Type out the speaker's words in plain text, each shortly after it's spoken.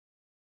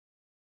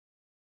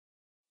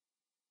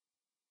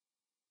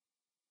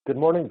Good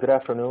morning, good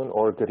afternoon,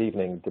 or good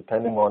evening,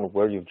 depending on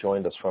where you've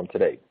joined us from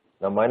today.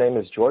 Now, my name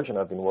is George, and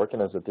I've been working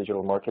as a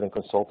digital marketing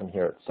consultant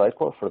here at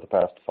Sitecore for the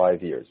past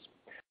 5 years.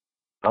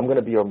 I'm going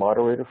to be your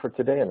moderator for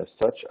today, and as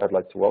such, I'd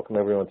like to welcome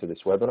everyone to this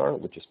webinar,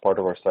 which is part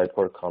of our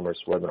Sitecore Commerce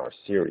webinar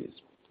series.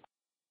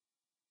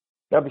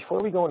 Now,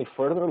 before we go any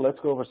further, let's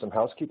go over some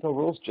housekeeping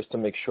rules just to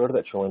make sure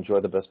that you'll enjoy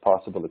the best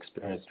possible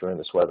experience during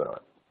this webinar.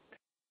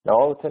 Now,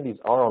 all attendees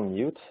are on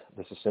mute.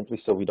 This is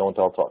simply so we don't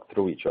all talk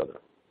through each other.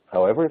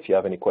 However, if you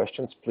have any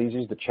questions, please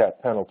use the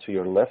chat panel to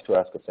your left to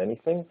ask us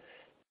anything,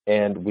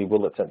 and we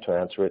will attempt to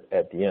answer it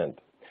at the end.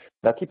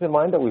 Now, keep in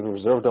mind that we've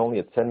reserved only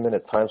a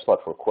 10-minute time slot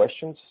for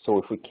questions, so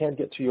if we can't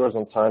get to yours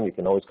on time, you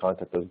can always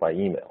contact us by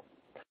email.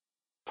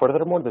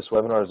 Furthermore, this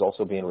webinar is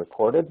also being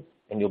recorded,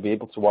 and you'll be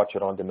able to watch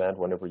it on demand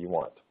whenever you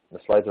want. The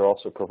slides are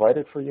also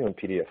provided for you in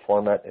PDF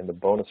format in the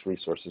bonus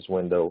resources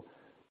window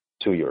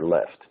to your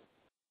left.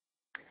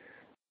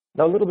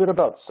 Now, a little bit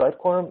about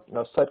Sitecore.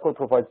 Now, Sitecore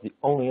provides the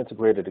only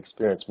integrated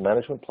experience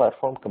management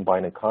platform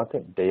combining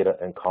content, data,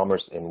 and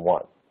commerce in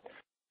one.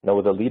 Now,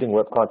 with a leading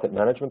web content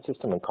management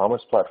system and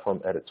commerce platform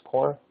at its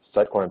core,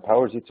 Sitecore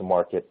empowers you to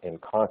market in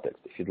context.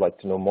 If you'd like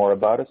to know more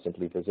about it,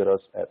 simply visit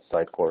us at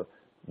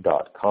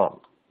sitecore.com.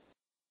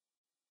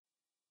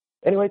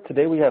 Anyway,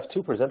 today we have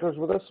two presenters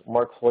with us,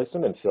 Mark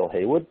Floyson and Phil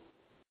Haywood.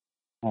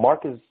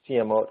 Mark is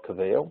CMO at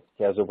Coveo.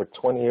 He has over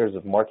 20 years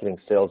of marketing,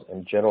 sales,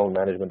 and general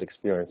management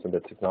experience in the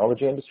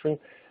technology industry,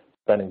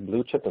 spanning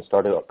blue chip and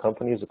started up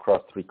companies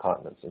across 3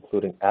 continents,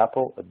 including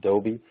Apple,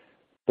 Adobe,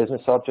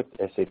 Business Object,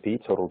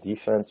 SAP, Total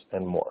Defense,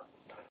 and more.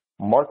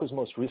 Mark was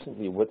most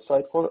recently with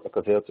Sitecore, a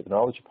Coveo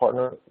technology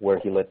partner, where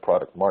he led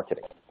product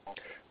marketing.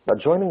 Now,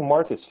 joining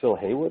Mark is Phil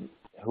Haywood,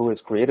 who is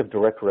creative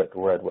director at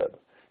Redweb.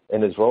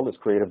 In his role as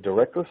creative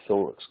director, Phil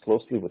works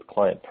closely with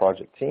client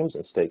project teams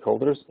and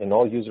stakeholders in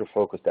all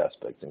user-focused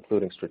aspects,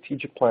 including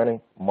strategic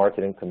planning,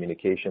 marketing,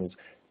 communications,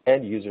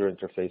 and user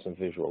interface and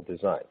visual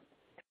design.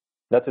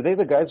 Now, today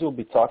the guys will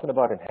be talking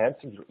about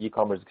enhancing your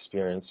e-commerce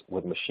experience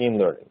with machine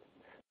learning.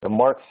 Now,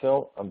 Mark,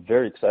 Phil, I'm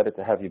very excited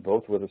to have you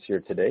both with us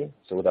here today.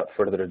 So without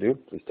further ado,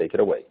 please take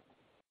it away.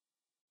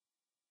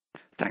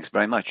 Thanks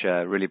very much.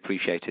 Really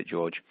appreciate it,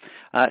 George.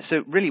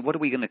 So really, what are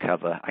we going to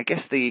cover? I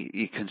guess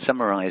you can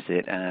summarize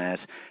it as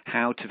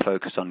how to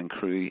focus on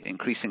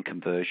increasing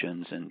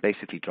conversions and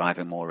basically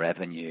driving more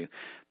revenue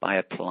by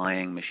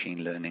applying machine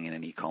learning in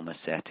an e-commerce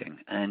setting.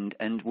 And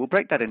we'll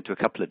break that into a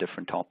couple of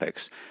different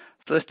topics.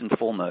 First and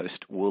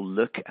foremost, we'll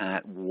look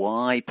at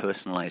why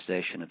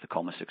personalization of the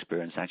commerce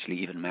experience actually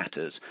even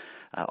matters.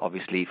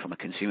 Obviously, from a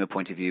consumer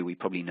point of view, we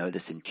probably know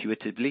this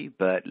intuitively,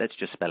 but let's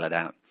just spell it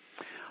out.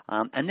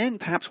 And then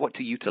perhaps what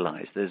to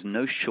utilize. There's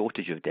no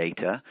shortage of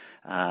data,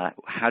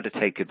 how to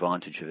take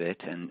advantage of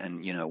it,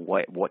 and you know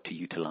what to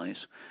utilize.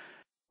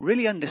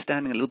 Really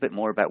understanding a little bit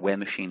more about where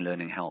machine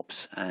learning helps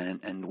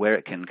and where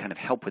it can kind of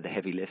help with the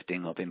heavy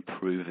lifting of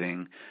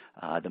improving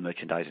the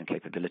merchandising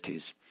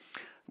capabilities.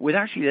 We're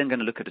actually then going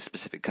to look at a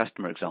specific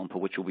customer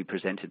example, which will be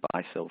presented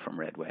by Phil from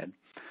Redweb,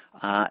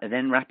 and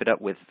then wrap it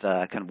up with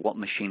kind of what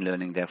machine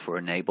learning therefore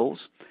enables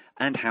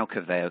and how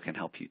Coveo can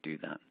help you do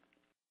that.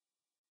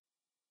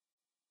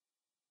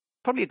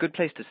 Probably a good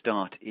place to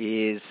start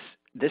is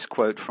this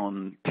quote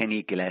from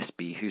Penny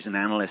Gillespie, who's an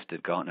analyst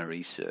at Gartner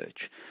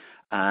Research.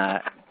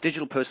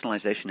 Digital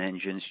personalization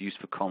engines used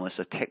for commerce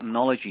are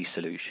technology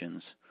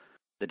solutions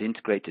that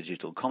integrate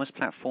digital commerce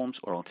platforms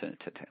or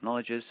alternative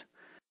technologies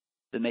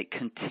that make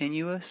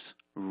continuous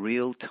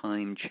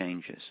real-time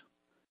changes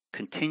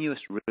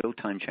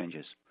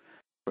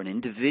for an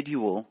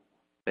individual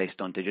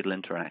based on digital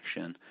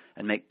interaction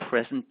and make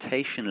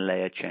presentation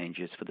layer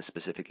changes for the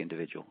specific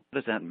individual.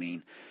 What does that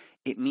mean?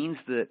 It means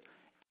that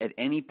at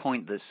any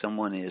point that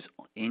someone is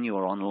in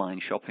your online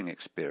shopping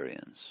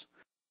experience,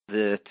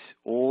 that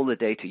all the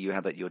data you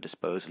have at your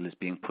disposal is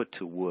being put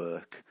to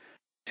work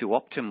to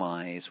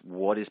optimize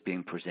what is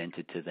being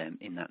presented to them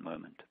in that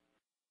moment.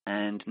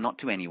 And not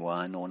to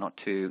anyone or not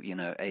to,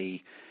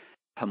 a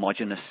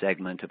homogeneous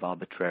segment of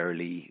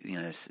arbitrarily,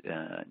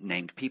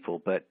 named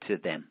people, but to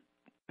them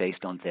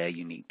based on their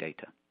unique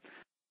data.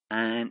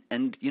 And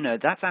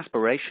that's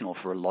aspirational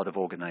for a lot of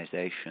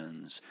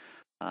organizations.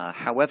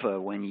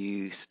 However, when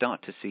you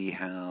start to see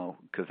how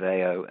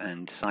Coveo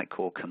and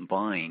Sitecore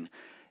combine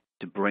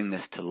to bring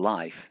this to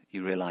life,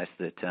 you realize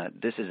that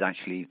this is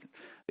actually,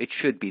 it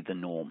should be the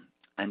norm.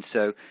 And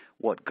so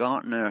what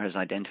Gartner has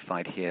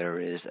identified here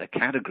is a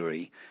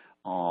category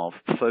of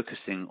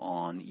focusing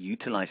on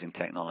utilizing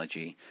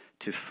technology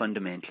to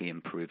fundamentally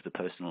improve the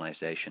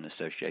personalization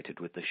associated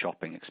with the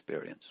shopping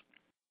experience.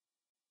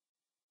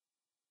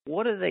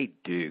 What do they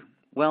do?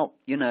 Well,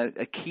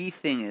 a key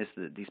thing is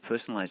that these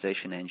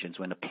personalization engines,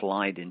 when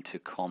applied into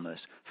commerce,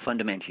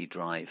 fundamentally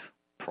drive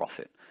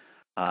profit.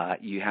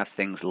 You have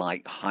things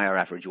like higher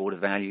average order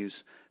values,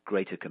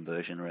 greater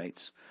conversion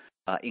rates,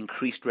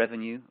 increased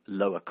revenue,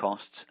 lower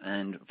costs,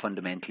 and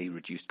fundamentally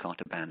reduced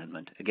cart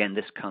abandonment. Again,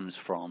 this comes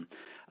from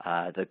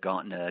the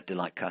Gartner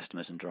Delight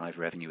Customers and Drive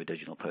Revenue with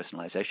Digital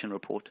Personalization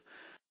report.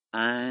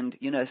 And,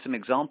 some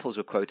examples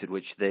were quoted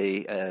which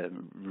they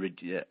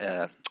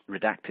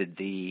redacted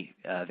the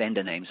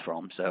vendor names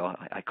from, so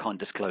I can't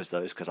disclose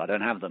those because I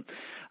don't have them.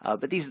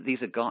 But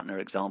these are Gartner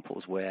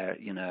examples where,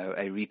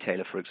 a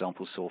retailer, for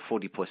example, saw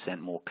 40%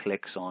 more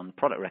clicks on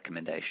product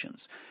recommendations,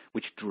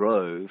 which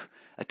drove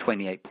a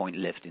 28-point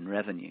lift in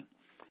revenue.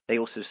 They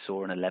also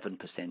saw an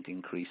 11%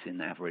 increase in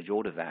average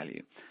order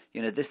value.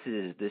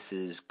 This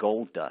is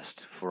gold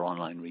dust for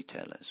online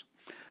retailers.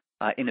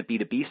 In a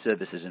B2B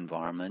services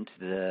environment,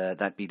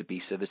 that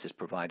B2B services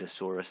provider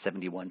saw a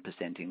 71%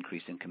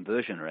 increase in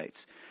conversion rates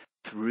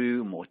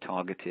through more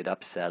targeted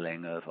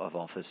upselling of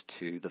offers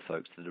to the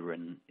folks that are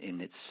in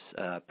its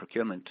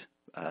procurement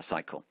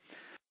cycle.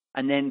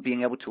 And then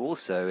being able to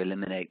also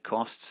eliminate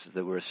costs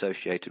that were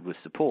associated with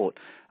support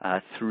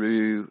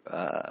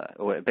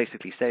or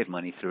basically save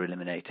money through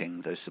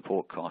eliminating those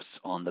support costs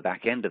on the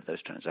back end of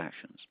those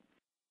transactions.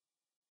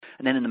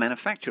 And then in the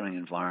manufacturing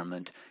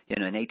environment,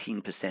 an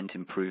 18%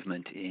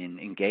 improvement in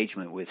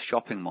engagement with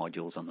shopping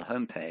modules on the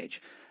homepage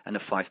and a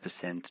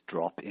 5%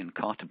 drop in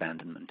cart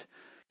abandonment.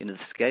 The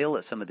scale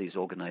that some of these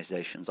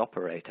organizations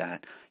operate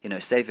at,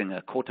 saving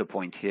a quarter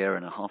point here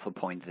and a half a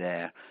point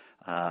there,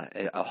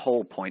 a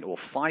whole point or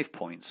 5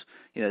 points,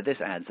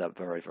 this adds up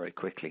very, very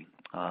quickly.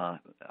 I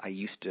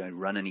used to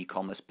run an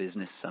e-commerce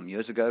business some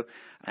years ago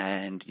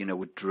and,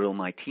 would drill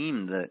my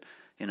team that,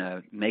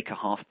 make a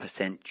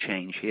 0.5%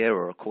 change here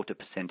or a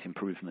 0.25%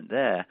 improvement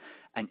there,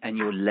 and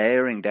you're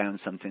layering down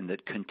something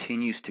that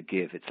continues to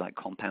give. It's like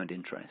compound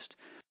interest.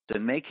 So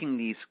making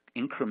these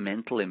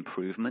incremental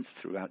improvements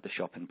throughout the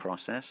shopping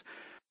process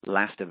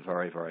last a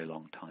very, very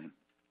long time.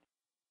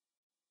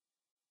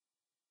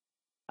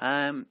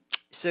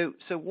 So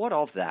what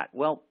of that?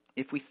 Well,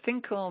 if we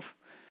think of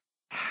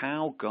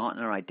how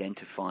Gartner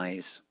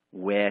identifies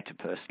where to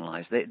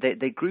personalize,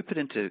 they group it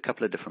into a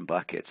couple of different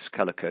buckets,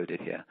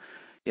 color-coded here.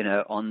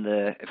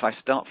 If I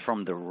start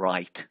from the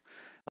right,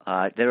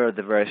 there are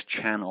the various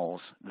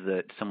channels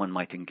that someone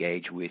might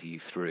engage with you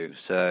through.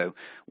 So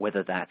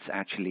whether that's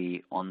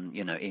actually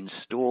in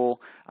store,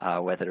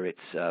 whether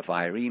it's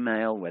via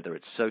email, whether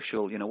it's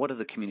social, what are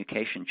the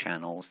communication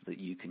channels that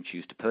you can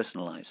choose to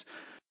personalize?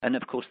 And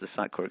of course, the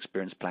Sitecore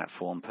Experience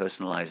platform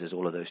personalizes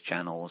all of those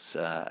channels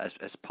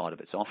as part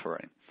of its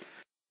offering.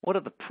 What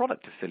are the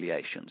product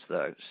affiliations,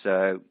 though?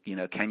 So,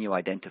 can you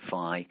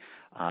identify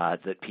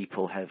that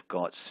people have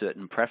got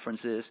certain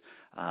preferences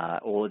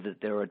or that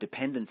there are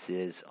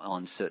dependencies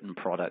on certain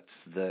products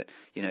that,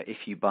 if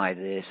you buy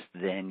this,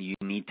 then you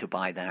need to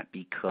buy that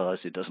because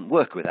it doesn't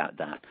work without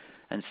that?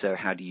 And so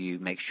how do you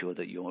make sure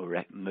that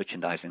you're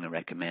merchandising and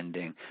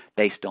recommending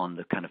based on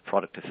the kind of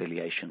product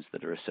affiliations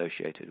that are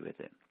associated with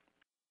it?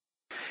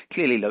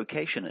 Clearly,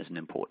 location is an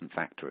important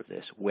factor of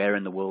this. Where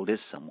in the world is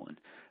someone?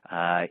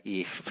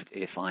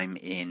 If I'm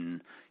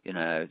in,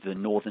 the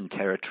northern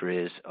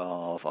territories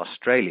of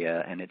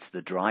Australia and it's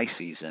the dry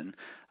season,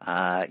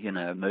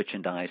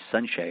 merchandise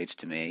sunshades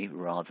to me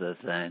rather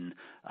than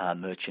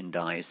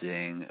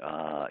merchandising,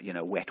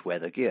 wet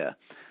weather gear.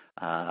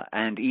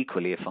 And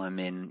equally, if I'm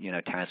in,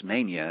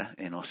 Tasmania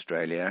in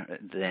Australia,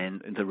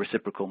 then the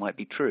reciprocal might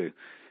be true.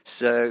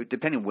 So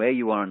depending where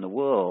you are in the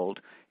world,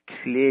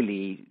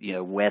 clearly,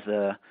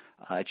 weather,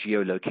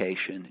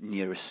 geolocation,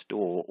 near a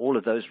store, all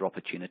of those are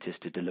opportunities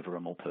to deliver a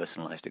more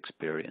personalized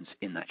experience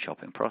in that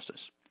shopping process.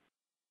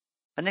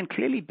 And then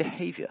clearly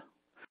behavior.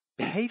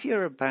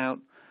 Behavior about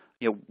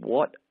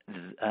what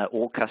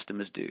all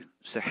customers do.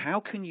 So how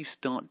can you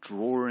start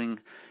drawing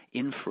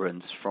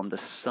inference from the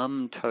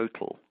sum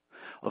total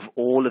of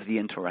all of the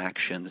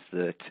interactions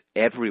that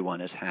everyone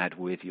has had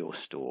with your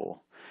store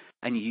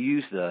and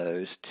use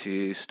those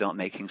to start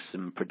making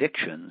some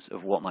predictions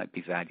of what might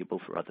be valuable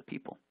for other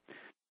people?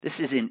 This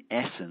is in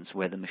essence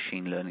where the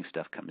machine learning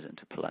stuff comes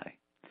into play.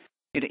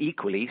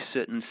 Equally,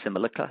 certain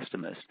similar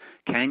customers.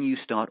 Can you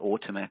start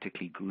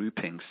automatically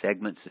grouping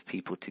segments of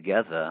people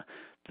together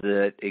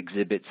that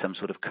exhibit some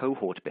sort of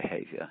cohort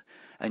behavior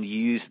and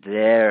use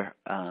their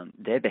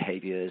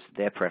behaviors,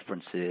 their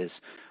preferences,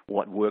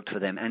 what worked for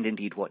them, and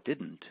indeed what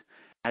didn't,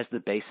 as the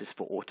basis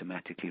for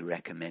automatically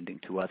recommending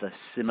to other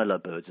similar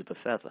birds of a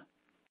feather?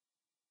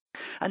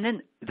 And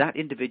then that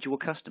individual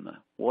customer,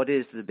 what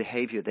is the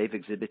behavior they've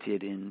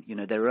exhibited in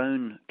their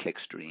own click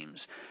streams,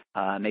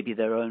 maybe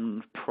their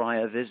own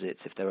prior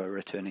visits if they're a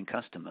returning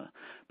customer,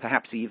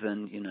 perhaps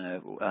even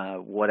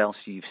what else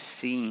you've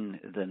seen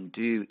them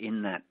do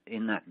in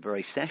that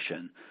very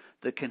session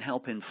that can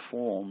help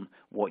inform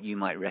what you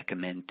might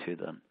recommend to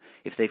them.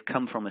 If they've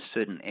come from a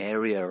certain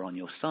area on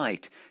your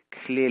site,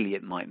 clearly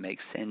it might make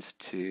sense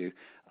to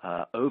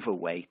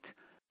overweight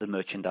the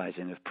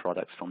merchandising of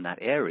products from that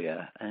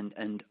area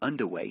and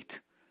underweight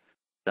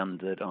some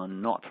that are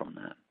not from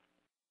that.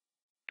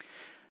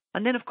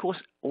 And then, of course,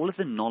 all of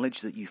the knowledge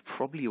that you've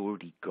probably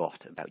already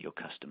got about your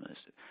customers,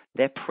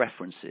 their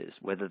preferences,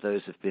 whether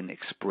those have been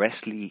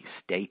expressly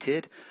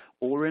stated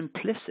or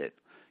implicit.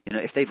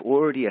 If they've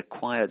already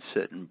acquired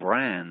certain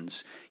brands,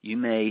 you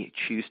may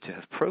choose to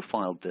have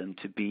profiled them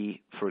to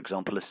be, for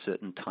example, a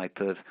certain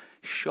type of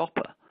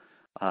shopper.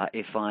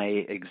 If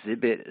I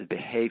exhibit a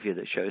behavior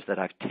that shows that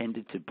I've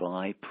tended to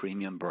buy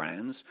premium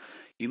brands,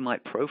 you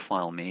might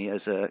profile me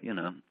as a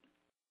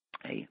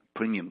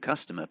premium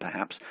customer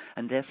perhaps,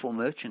 and therefore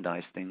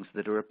merchandise things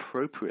that are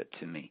appropriate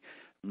to me.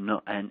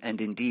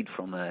 And indeed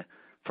from a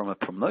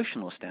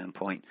promotional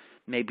standpoint,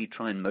 maybe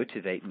try and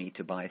motivate me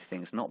to buy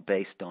things not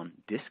based on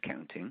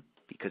discounting,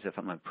 because if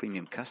I'm a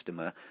premium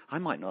customer, I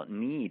might not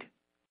need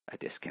a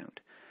discount,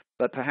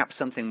 but perhaps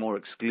something more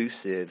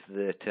exclusive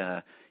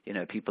that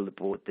people that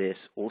bought this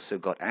also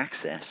got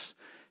access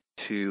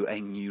to a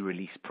new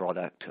release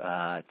product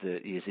that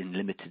is in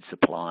limited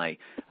supply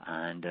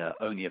and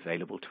only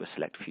available to a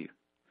select few.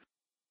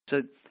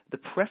 So the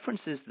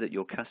preferences that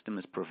your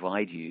customers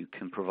provide you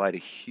can provide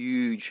a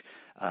huge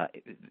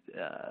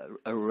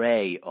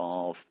array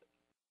of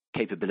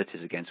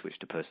capabilities against which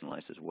to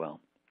personalize as well.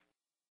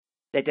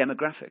 Their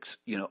demographics,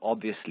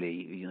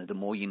 obviously, the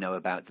more you know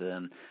about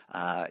them,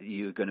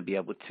 you're going to be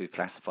able to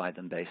classify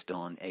them based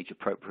on age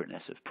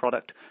appropriateness of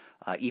product,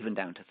 even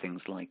down to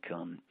things like,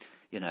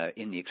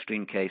 in the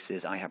extreme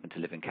cases, I happen to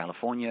live in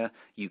California,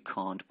 you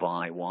can't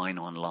buy wine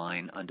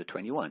online under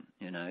 21,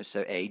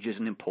 so age is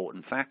an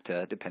important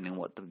factor depending on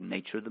what the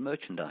nature of the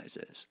merchandise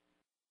is.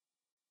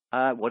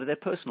 What are their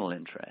personal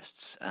interests?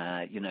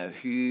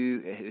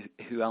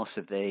 Who else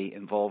have they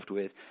involved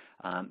with?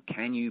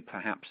 Can you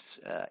perhaps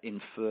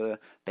infer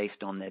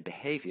based on their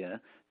behavior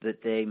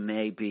that they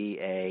may be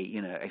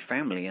a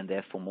family and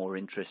therefore more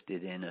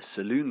interested in a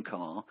saloon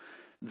car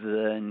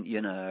than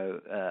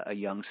a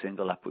young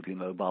single upwardly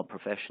mobile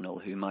professional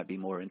who might be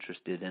more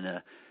interested in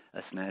a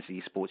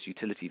snazzy sports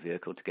utility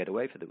vehicle to get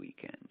away for the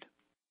weekend?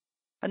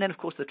 And then, of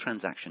course, the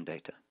transaction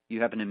data. You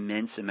have an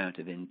immense amount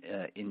of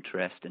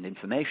interest and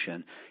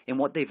information in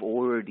what they've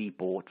already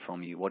bought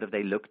from you. What have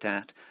they looked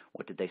at?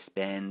 What did they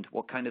spend?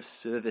 What kind of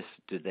service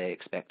do they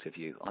expect of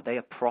you? Are they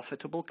a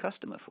profitable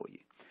customer for you?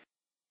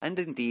 And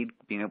indeed,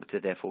 being able to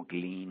therefore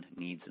glean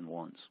needs and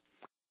wants.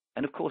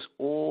 And of course,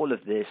 all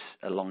of this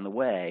along the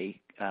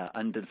way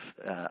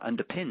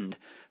underpinned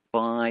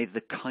by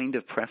the kind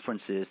of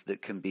preferences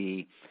that can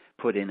be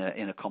put in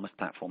a commerce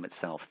platform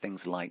itself. Things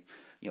like,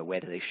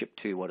 where do they ship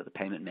to? What are the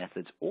payment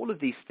methods? All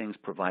of these things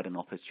provide an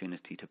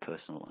opportunity to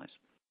personalize.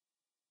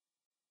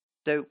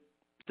 So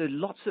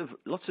lots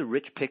of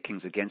rich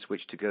pickings against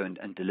which to go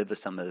and deliver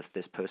some of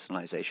this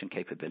personalization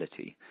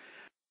capability.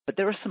 But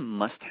there are some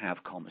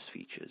must-have commerce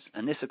features,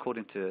 and this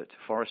according to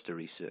Forrester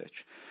Research,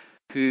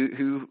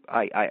 who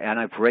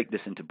I break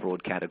this into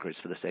broad categories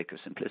for the sake of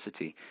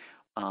simplicity.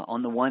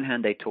 On the one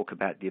hand, they talk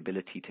about the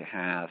ability to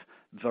have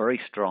very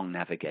strong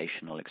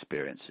navigational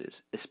experiences,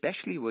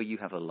 especially where you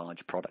have a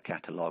large product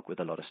catalog with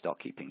a lot of stock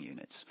keeping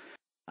units.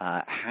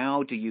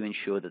 How do you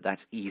ensure that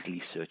that's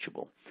easily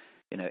searchable?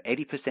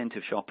 80%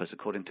 of shoppers,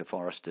 according to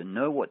Forrester,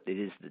 know what it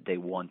is that they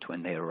want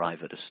when they arrive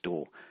at a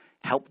store.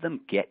 Help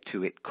them get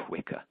to it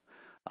quicker.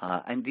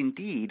 And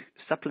indeed,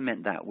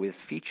 supplement that with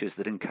features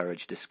that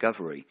encourage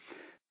discovery,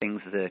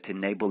 things that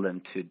enable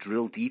them to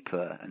drill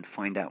deeper and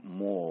find out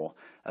more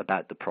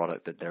about the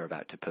product that they're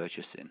about to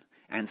purchase in.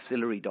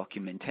 Ancillary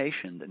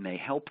documentation that may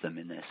help them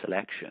in their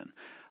selection.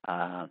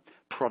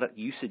 Product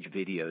usage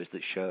videos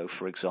that show,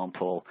 for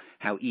example,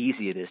 how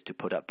easy it is to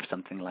put up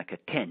something like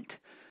a tent,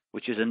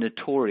 which is a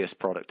notorious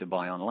product to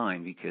buy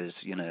online because,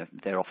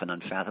 they're often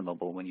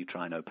unfathomable when you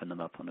try and open them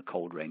up on a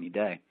cold, rainy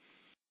day.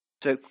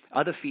 So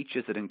other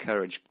features that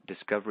encourage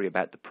discovery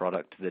about the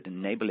product, that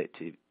enable it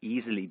to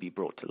easily be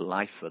brought to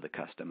life for the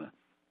customer,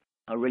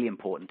 are really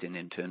important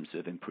in terms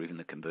of improving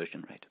the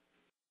conversion rate.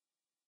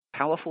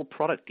 Powerful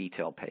product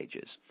detail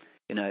pages.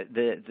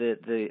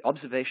 The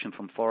observation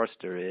from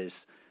Forrester is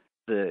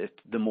the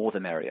more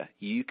the merrier.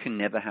 You can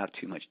never have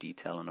too much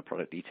detail on a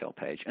product detail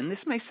page. And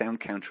this may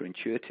sound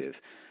counterintuitive.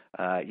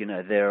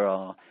 There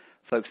are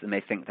folks that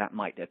may think that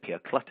might appear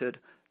cluttered.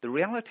 The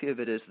reality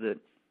of it is that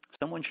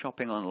someone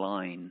shopping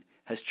online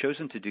has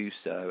chosen to do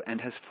so and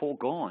has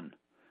foregone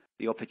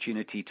the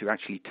opportunity to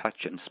actually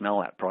touch and smell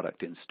that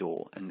product in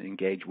store and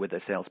engage with a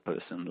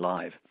salesperson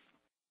live.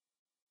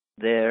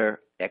 Their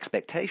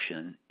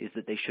expectation is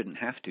that they shouldn't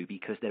have to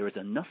because there is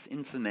enough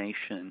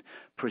information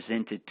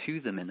presented to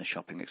them in the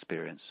shopping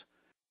experience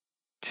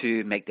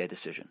to make their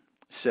decision.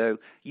 So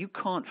you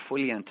can't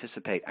fully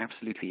anticipate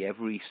absolutely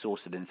every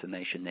source of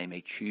information they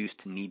may choose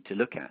to need to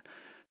look at.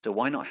 So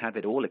why not have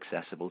it all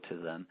accessible to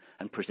them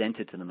and present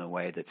it to them in a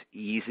way that's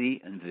easy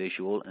and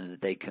visual and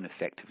that they can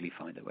effectively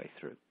find their way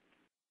through?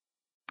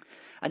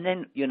 And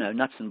then,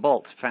 nuts and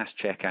bolts, fast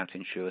checkout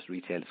ensures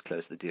retailers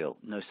close the deal.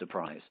 No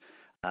surprise.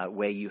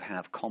 Where you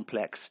have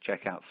complex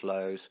checkout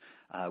flows,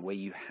 where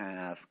you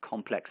have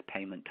complex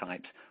payment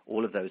types,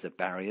 all of those are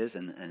barriers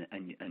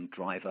and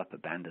drive up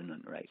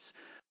abandonment rates.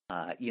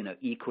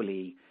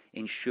 Equally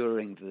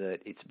ensuring that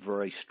it's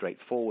very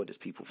straightforward as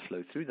people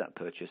flow through that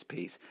purchase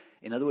piece.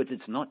 In other words,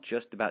 it's not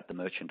just about the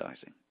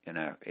merchandising.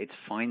 It's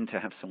fine to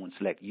have someone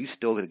select. You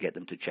still got to get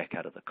them to check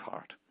out of the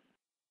cart.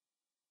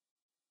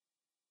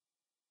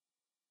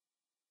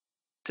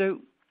 So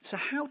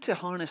how to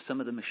harness some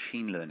of the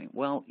machine learning?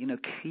 Well,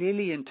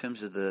 clearly in terms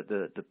of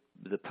the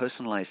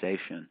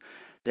personalization,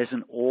 there's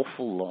an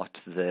awful lot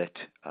that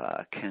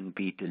can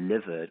be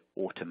delivered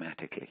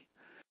automatically.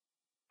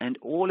 And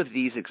all of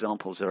these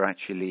examples are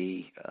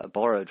actually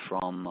borrowed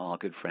from our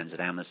good friends at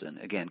Amazon,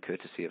 again,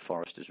 courtesy of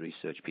Forrester's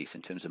research piece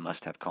in terms of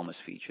must-have commerce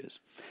features.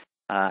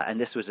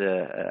 And this was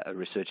a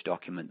research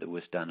document that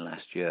was done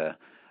last year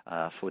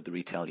for the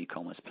Retail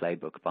E-commerce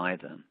Playbook by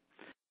them.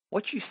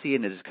 What you see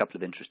in it is a couple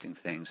of interesting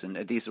things, and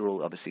these are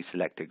all obviously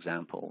select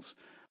examples.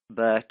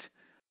 But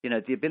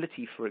the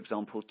ability, for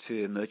example,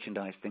 to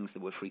merchandise things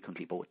that were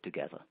frequently bought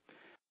together.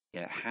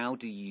 How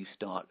do you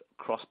start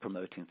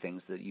cross-promoting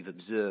things that you've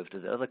observed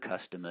that other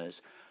customers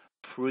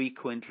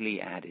frequently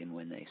add in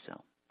when they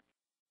sell?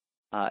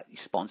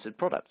 Sponsored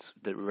products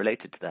that are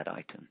related to that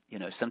item.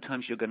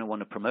 Sometimes you're going to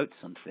want to promote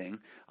something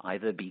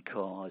either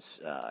because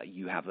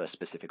you have a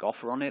specific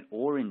offer on it,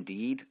 or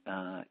indeed,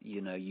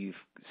 you've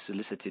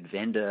solicited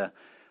vendor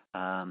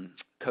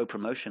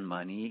co-promotion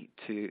money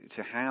to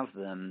have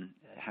them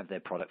have their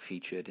product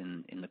featured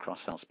in the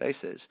cross-sell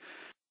spaces.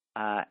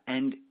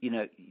 And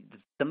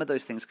some of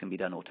those things can be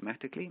done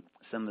automatically.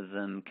 Some of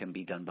them can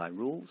be done by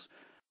rules.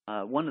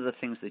 One of the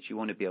things that you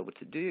want to be able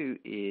to do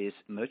is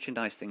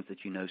merchandise things that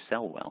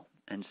sell well.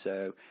 And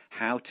so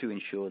how to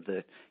ensure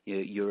that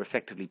you're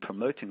effectively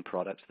promoting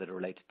products that are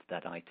related to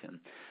that item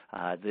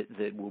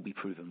that will be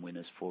proven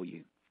winners for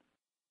you.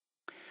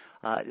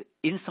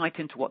 Insight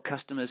into what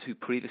customers who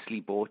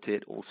previously bought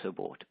it also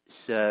bought.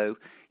 So,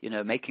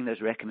 making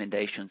those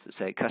recommendations that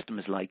say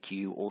customers like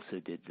you also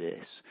did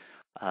this.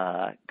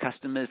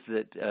 Customers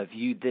that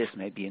viewed this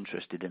may be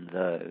interested in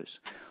those.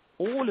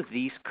 All of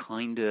these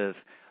kind of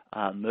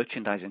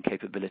merchandising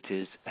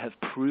capabilities have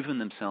proven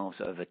themselves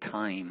over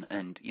time,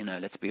 and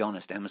let's be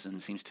honest,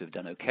 Amazon seems to have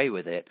done okay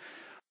with it.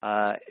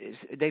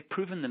 They've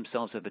proven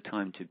themselves over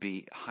time to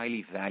be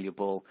highly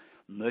valuable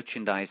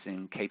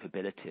merchandising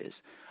capabilities,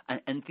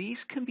 and these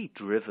can be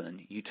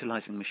driven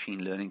utilizing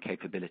machine learning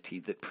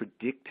capability that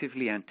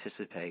predictively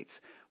anticipates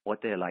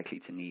what they're likely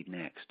to need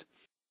next.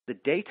 The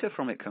data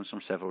from it comes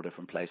from several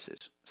different places.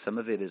 Some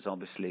of it is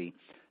obviously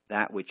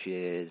that which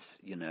is,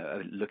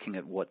 looking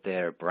at what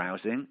they're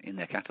browsing in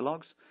their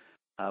catalogs,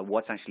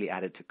 what's actually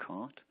added to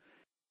cart.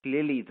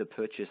 Clearly, the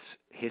purchase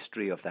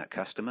history of that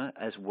customer,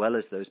 as well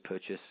as those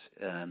purchase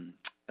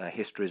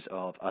histories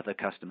of other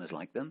customers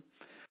like them.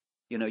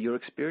 Your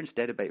experience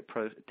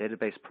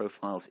database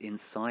profiles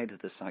inside of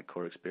the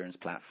Sitecore Experience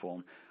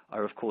platform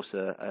are, of course,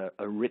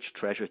 a rich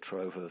treasure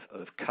trove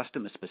of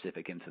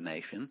customer-specific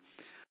information.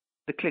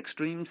 The click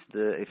streams,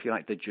 if you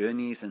like, the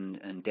journeys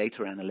and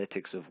data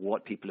analytics of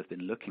what people have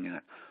been looking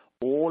at,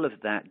 all of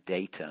that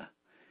data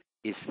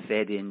is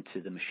fed into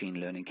the machine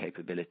learning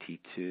capability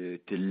to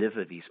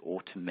deliver these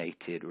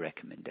automated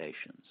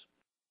recommendations.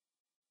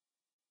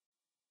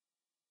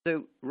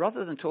 So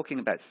rather than talking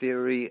about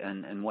theory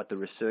and what the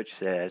research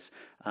says,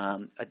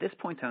 at this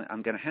point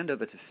I'm going to hand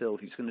over to Phil,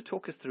 who's going to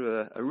talk us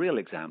through a real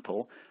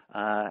example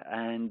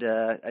and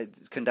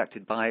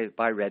conducted by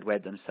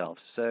RedWeb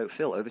themselves. So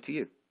Phil, over to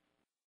you.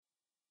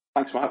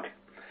 Thanks, Mark.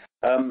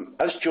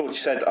 As George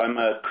said, I'm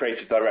a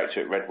creative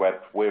director at RedWeb.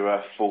 We're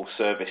a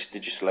full-service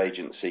digital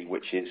agency,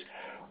 which is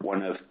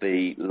one of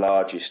the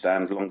largest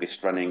and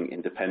longest-running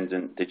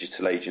independent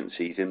digital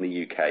agencies in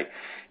the UK.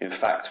 In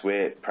fact,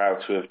 we're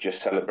proud to have just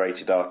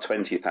celebrated our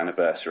 20th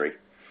anniversary.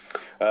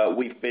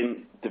 We've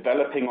been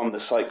developing on the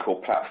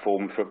Sitecore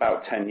platform for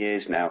about 10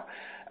 years now,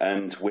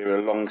 and we're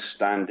a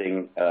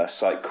long-standing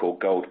Sitecore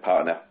Gold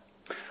partner.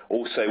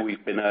 Also,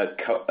 we've been a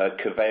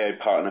Coveo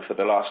partner for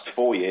the last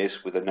 4 years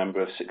with a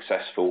number of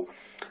successful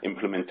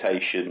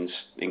implementations,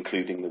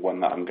 including the one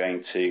that I'm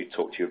going to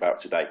talk to you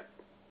about today.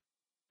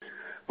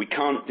 We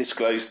can't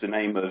disclose the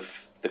name of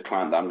the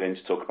client that I'm going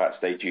to talk about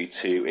today due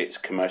to its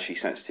commercially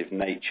sensitive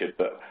nature,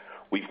 but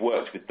we've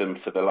worked with them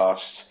for the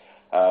last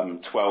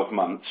 12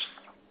 months.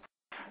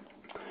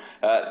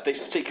 This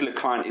particular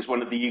client is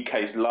one of the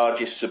UK's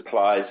largest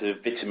suppliers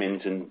of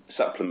vitamins and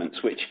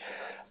supplements, which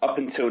up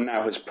until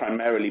now has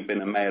primarily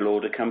been a mail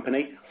order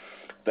company.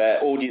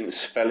 Their audience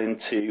fell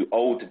into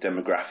older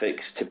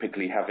demographics,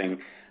 typically having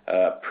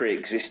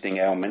pre-existing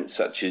ailments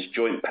such as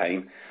joint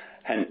pain.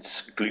 Hence,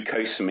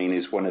 glucosamine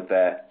is one of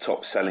their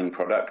top selling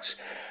products.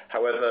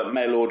 However,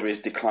 mail order is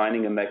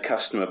declining and their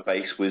customer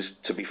base was,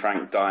 to be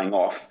frank, dying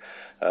off,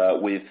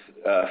 with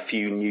a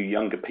few new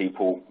younger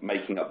people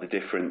making up the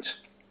difference.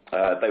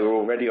 They were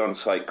already on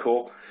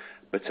Sitecore,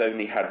 but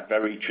only had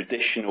very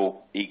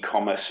traditional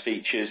e-commerce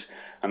features,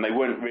 and they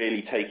weren't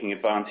really taking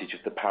advantage of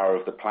the power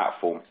of the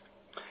platform.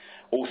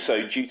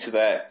 Also, due to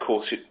their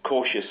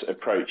cautious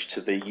approach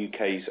to the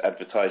UK's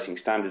Advertising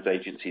Standards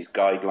Agency's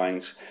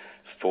guidelines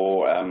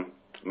for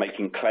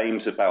making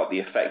claims about the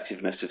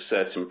effectiveness of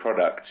certain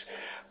products,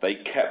 they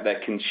kept their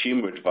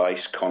consumer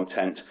advice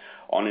content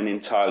on an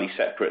entirely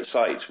separate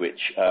site,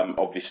 which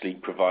obviously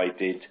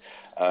provided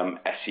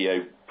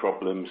SEO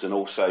problems and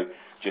also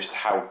just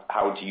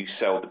how do you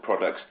sell the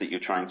products that you're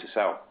trying to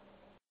sell.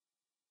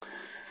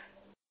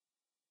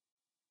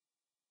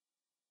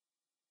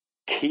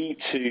 Key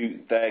to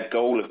their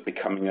goal of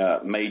becoming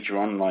a major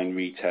online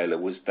retailer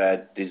was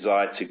their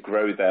desire to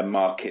grow their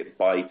market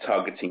by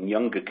targeting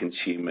younger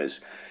consumers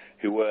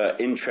who were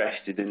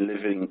interested in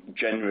living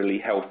generally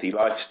healthy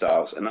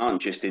lifestyles and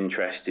aren't just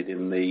interested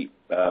in the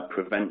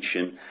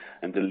prevention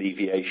and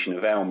alleviation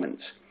of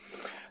ailments.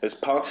 As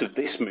part of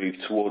this move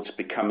towards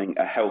becoming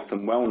a health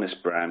and wellness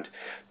brand,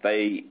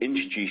 they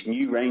introduced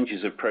new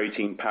ranges of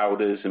protein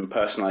powders and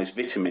personalized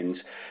vitamins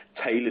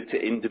tailored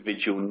to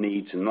individual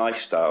needs and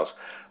lifestyles,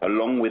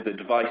 along with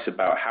advice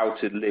about how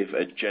to live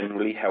a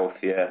generally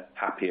healthier,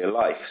 happier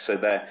life. So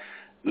they're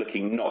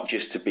looking not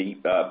just to be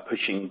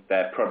pushing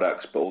their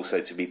products, but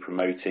also to be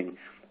promoting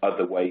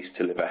other ways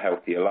to live a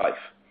healthier life.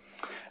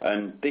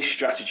 And this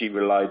strategy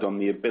relied on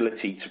the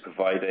ability to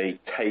provide a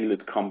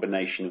tailored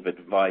combination of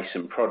advice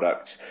and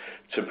products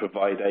to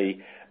provide a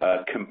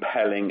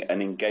compelling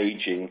and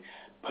engaging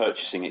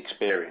purchasing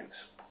experience.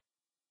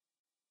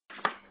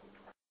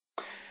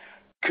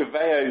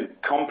 Coveo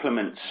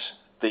complements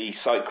the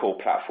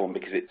Sitecore platform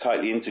because it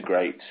tightly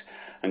integrates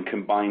and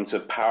combines a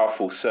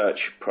powerful search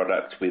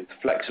product with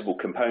flexible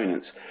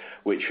components,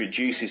 which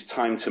reduces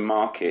time to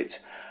market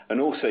and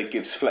also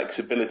gives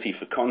flexibility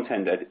for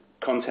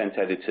content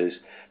editors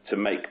to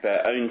make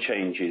their own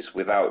changes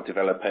without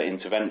developer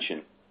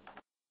intervention.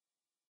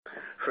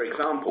 For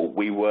example,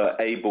 we were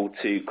able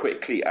to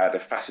quickly add a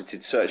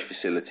faceted search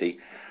facility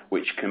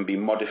which can be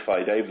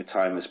modified over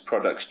time as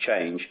products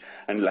change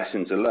and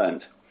lessons are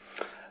learned.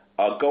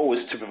 Our goal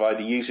was to provide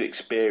a user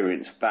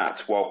experience that,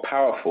 while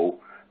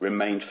powerful,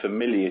 remained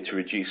familiar to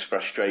reduce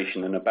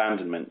frustration and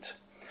abandonment.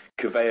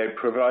 Coveo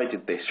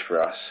provided this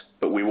for us,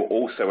 but we were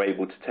also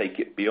able to take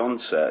it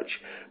beyond search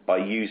by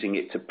using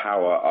it to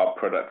power our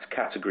product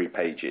category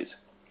pages.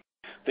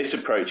 This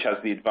approach has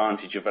the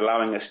advantage of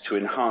allowing us to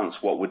enhance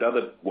what would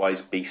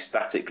otherwise be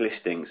static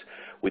listings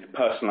with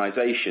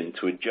personalization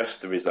to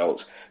adjust the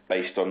results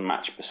based on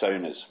match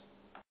personas.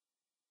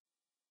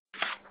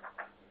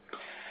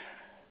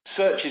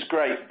 Search is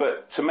great,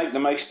 but to make the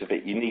most of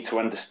it, you need to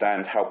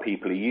understand how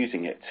people are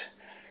using it.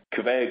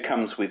 Coveo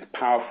comes with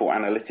powerful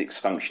analytics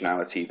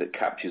functionality that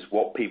captures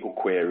what people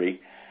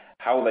query,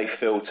 how they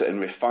filter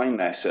and refine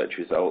their search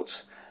results,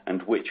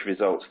 and which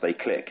results they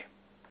click.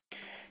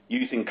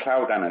 Using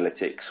cloud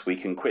analytics, we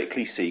can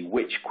quickly see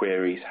which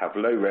queries have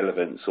low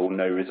relevance or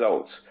no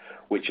results,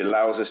 which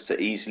allows us to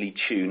easily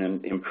tune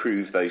and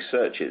improve those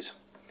searches.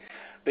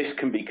 This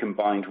can be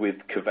combined with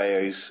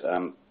Coveo's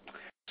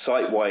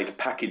site-wide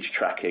page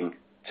tracking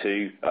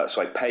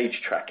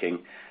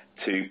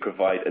to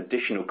provide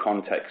additional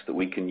context that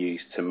we can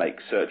use to make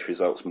search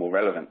results more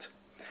relevant.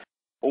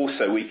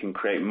 Also, we can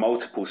create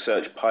multiple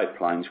search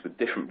pipelines with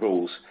different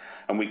rules,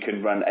 and we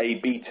can run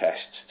A/B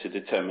tests to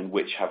determine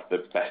which have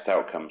the best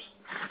outcomes.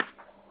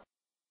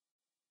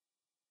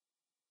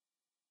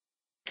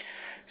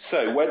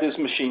 So, where does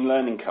machine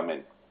learning come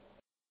in?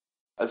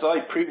 As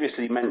I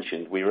previously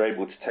mentioned, we were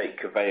able to take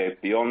Coveo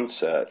beyond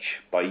search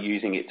by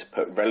using it to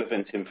put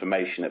relevant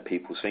information at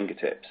people's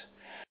fingertips.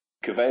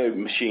 Coveo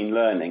Machine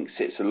Learning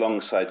sits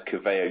alongside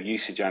Coveo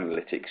Usage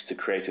Analytics to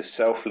create a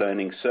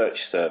self-learning search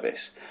service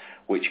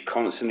which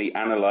constantly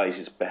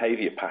analyzes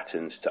behavior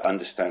patterns to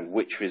understand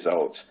which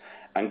results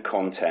and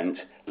content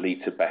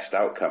lead to best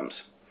outcomes.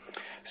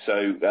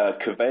 So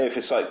Coveo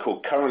for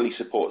Sitecore currently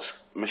supports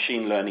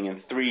machine learning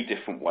in 3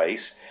 different ways.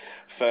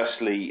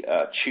 Firstly,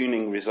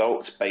 tuning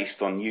results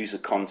based on user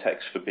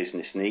context for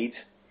business needs.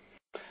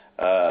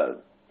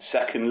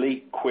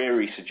 Secondly,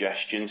 query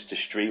suggestions to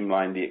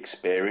streamline the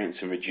experience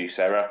and reduce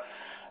error.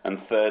 And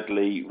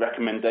thirdly,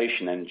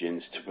 recommendation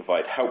engines to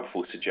provide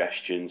helpful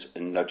suggestions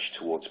and nudge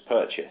towards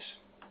purchase.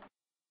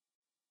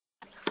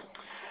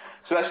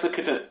 So let's look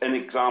at an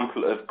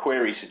example of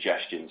query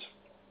suggestions.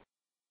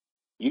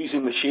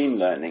 Using machine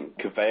learning,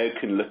 Coveo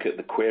can look at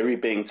the query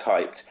being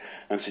typed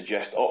and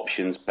suggest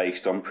options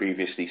based on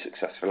previously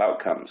successful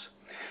outcomes.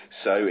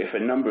 So if a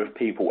number of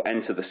people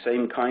enter the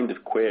same kind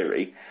of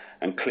query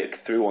and click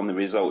through on the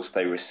results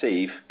they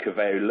receive,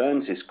 Coveo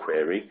learns this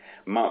query,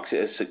 marks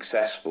it as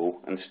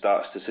successful, and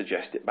starts to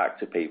suggest it back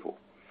to people.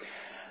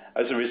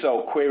 As a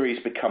result,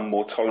 queries become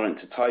more tolerant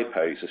to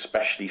typos,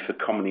 especially for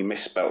commonly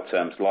misspelled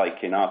terms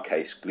like, in our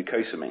case,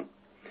 glucosamine.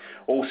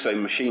 Also,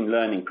 machine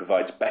learning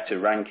provides better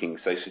ranking,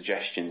 so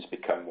suggestions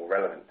become more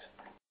relevant.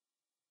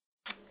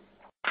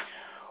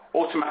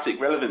 Automatic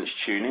relevance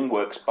tuning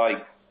works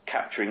by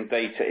capturing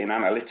data in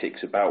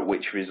analytics about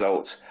which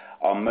results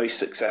are most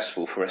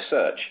successful for a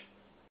search.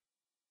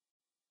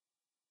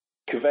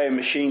 Coveo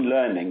Machine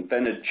Learning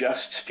then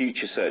adjusts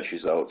future search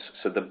results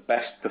so the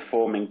best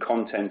performing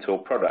content or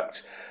products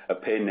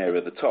appear nearer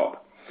the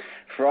top.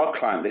 For our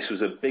client, this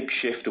was a big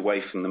shift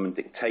away from them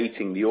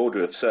dictating the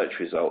order of search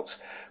results,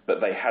 but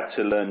they had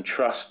to learn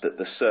trust that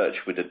the search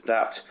would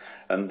adapt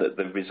and that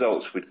the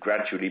results would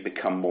gradually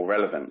become more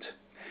relevant.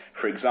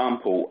 For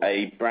example,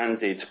 a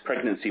branded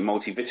pregnancy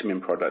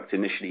multivitamin product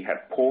initially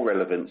had poor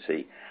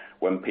relevancy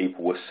when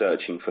people were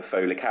searching for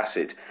folic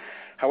acid.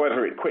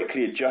 However, it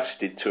quickly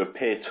adjusted to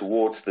appear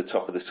towards the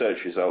top of the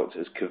search results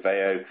as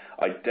Coveo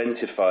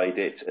identified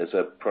it as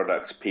a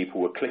product people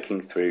were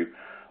clicking through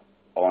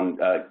on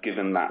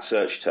given that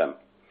search term.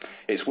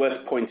 It's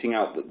worth pointing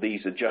out that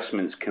these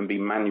adjustments can be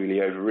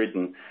manually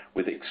overridden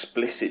with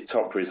explicit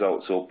top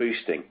results or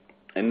boosting.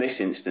 In this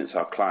instance,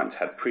 our clients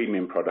had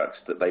premium products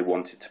that they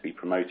wanted to be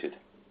promoted.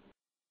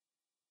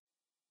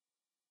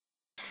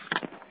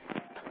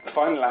 The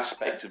final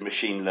aspect of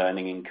machine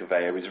learning in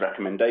Coveo is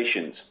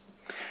recommendations.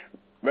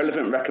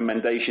 Relevant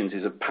recommendations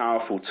is a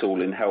powerful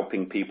tool in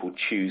helping people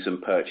choose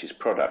and purchase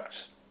products.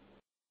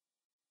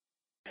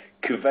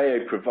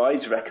 Coveo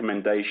provides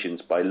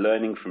recommendations by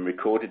learning from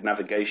recorded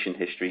navigation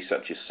history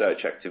such as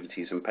search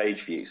activities and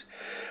page views.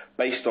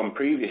 Based on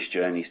previous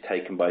journeys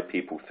taken by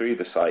people through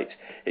the site,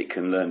 it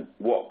can learn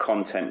what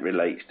content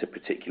relates to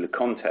particular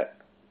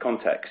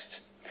contexts.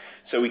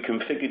 So we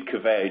configured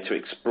Coveo to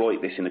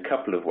exploit this in a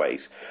couple of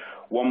ways.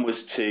 One was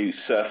to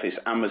surface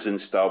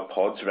Amazon-style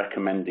pods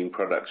recommending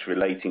products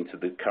relating to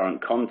the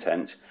current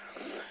content,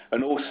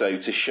 and also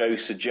to show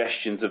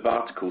suggestions of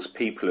articles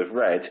people have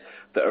read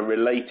that are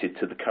related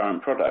to the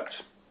current product.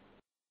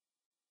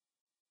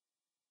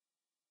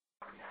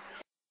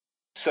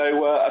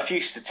 So a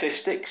few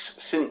statistics.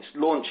 Since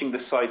launching the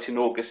site in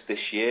August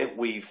this year,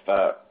 we've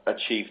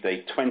achieved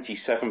a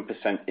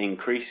 27%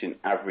 increase in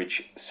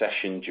average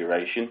session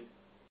duration,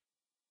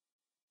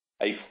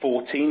 a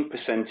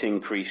 14%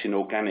 increase in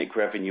organic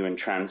revenue and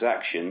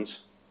transactions,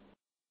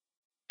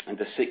 and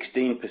a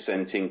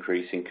 16%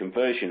 increase in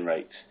conversion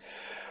rates.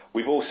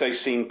 We've also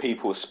seen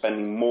people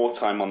spending more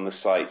time on the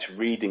site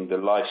reading the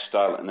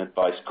lifestyle and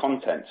advice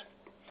content.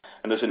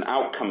 And as an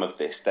outcome of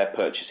this, they're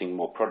purchasing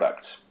more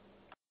products.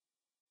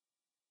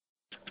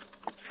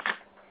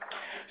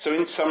 So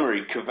in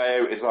summary,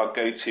 Coveo is our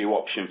go-to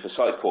option for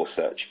Sitecore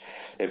search.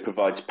 It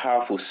provides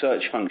powerful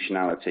search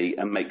functionality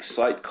and makes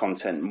site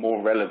content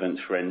more relevant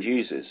for end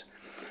users.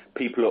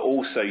 People are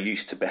also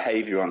used to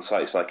behavior on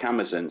sites like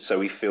Amazon, so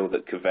we feel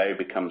that Coveo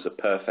becomes a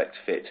perfect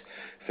fit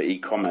for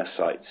e-commerce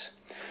sites.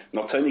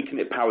 Not only can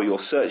it power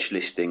your search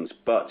listings,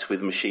 but with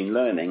machine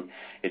learning,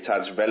 it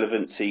adds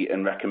relevancy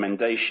and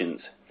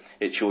recommendations.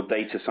 It's your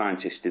data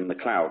scientist in the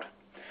cloud.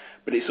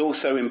 But it's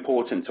also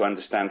important to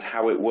understand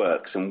how it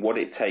works and what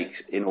it takes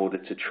in order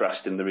to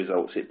trust in the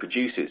results it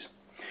produces.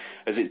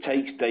 As it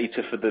takes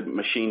data for the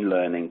machine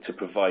learning to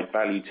provide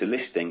value to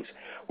listings,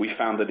 we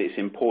found that it's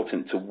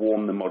important to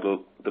warm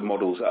the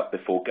models up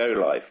before go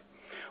live.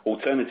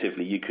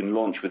 Alternatively, you can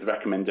launch with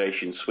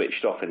recommendations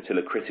switched off until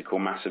a critical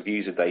mass of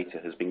user data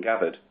has been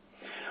gathered.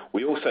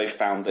 We also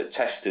found that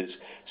testers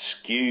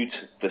skewed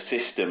the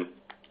system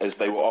as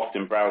they were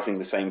often browsing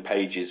the same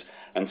pages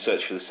and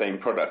search for the same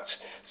products,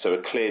 so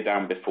a clear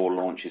down before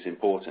launch is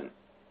important.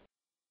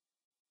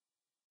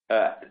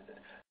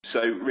 So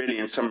really,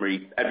 in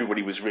summary,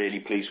 everybody was really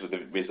pleased with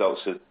the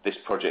results of this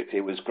project.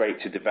 It was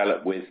great to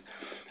develop with,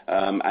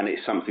 and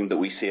it's something that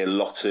we see a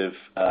lot of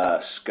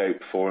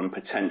scope for and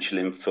potential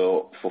in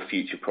for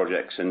future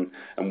projects, and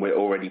we're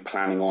already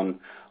planning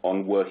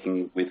on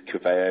working with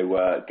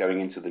Coveo going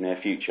into the near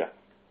future.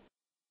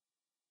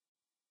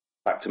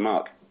 Back to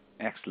Mark.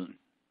 Excellent.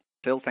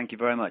 Phil, thank you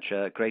very much.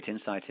 Great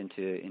insight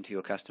into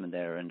your customer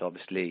there, and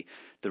obviously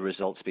the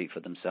results speak for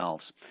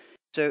themselves.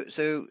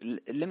 So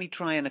let me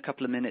try in a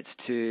couple of minutes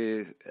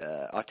to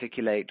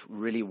articulate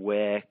really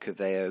where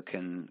Coveo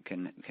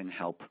can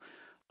help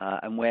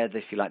and where,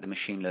 if you like, the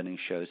machine learning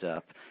shows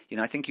up. You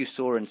know, I think you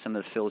saw in some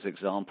of Phil's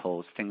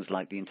examples things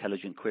like the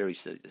intelligent query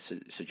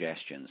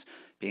suggestions,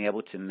 being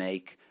able to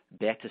make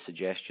better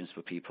suggestions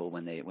for people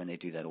when they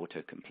do that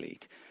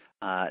autocomplete.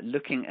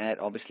 Looking at,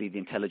 obviously, the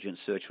intelligent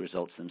search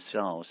results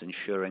themselves,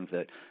 ensuring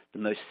that the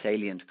most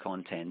salient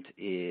content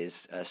is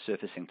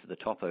surfacing to the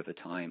top over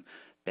time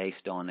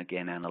based on,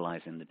 again,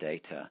 analyzing the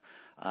data.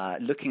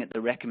 Looking at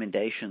the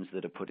recommendations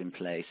that are put in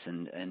place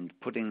and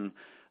putting,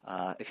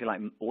 if you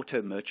like,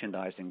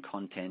 auto-merchandising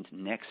content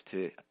next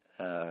to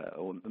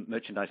or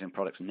merchandising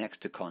products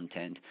next to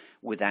content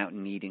without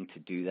needing to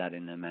do that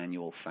in a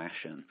manual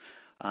fashion.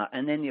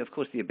 And then, of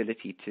course, the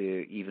ability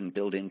to even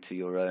build into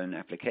your own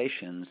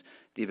applications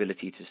the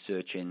ability to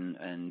search in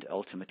and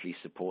ultimately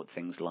support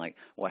things like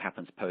what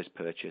happens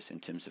post-purchase in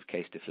terms of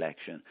case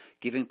deflection,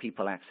 giving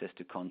people access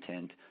to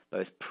content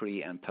both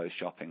pre- and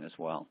post-shopping as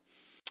well.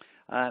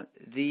 I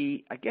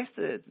guess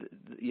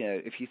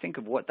if you think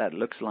of what that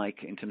looks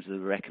like in terms of the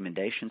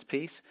recommendations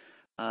piece,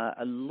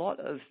 a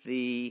lot of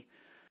the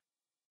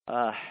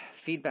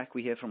feedback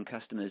we hear from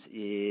customers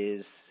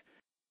is,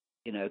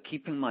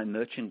 keeping my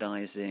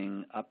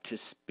merchandising up to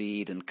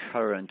speed and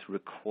current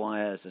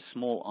requires a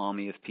small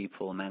army of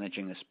people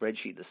managing a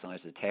spreadsheet the size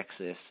of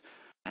Texas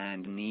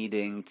and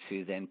needing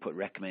to then put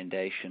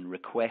recommendation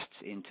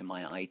requests into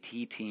my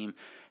IT team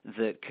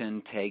that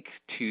can take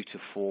 2 to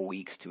 4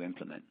 weeks to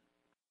implement.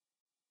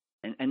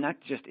 And that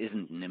just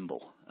isn't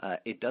nimble.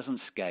 It doesn't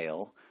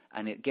scale,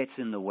 and it gets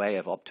in the way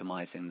of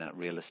optimizing that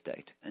real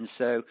estate. And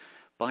so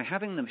by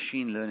having the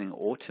machine learning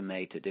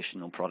automate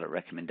additional product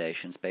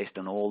recommendations based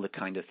on all the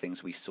kind of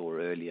things we saw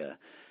earlier,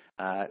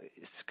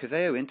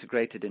 Coveo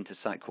integrated into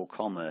Sitecore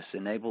Commerce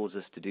enables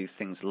us to do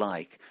things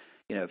like,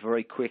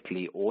 very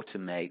quickly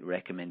automate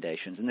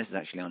recommendations. And this is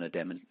actually on a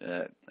demo,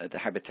 the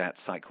Habitat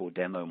Sitecore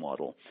demo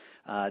model,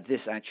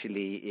 this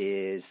actually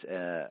is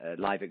a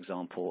live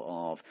example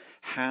of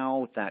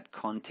how that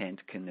content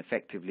can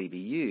effectively be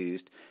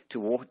used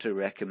to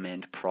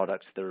auto-recommend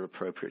products that are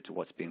appropriate to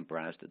what's being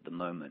browsed at the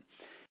moment.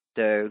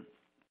 So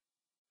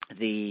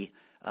the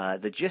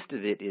gist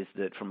of it is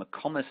that from a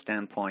commerce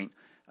standpoint,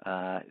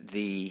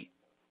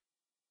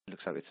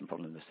 looks like it's some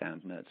problem with the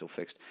sound. No, it's all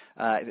fixed.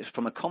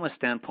 From a commerce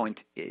standpoint,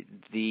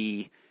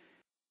 the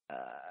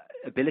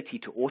ability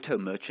to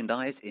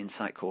auto-merchandise in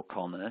Sitecore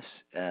Commerce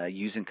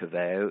using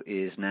Coveo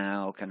is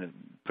now kind of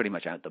pretty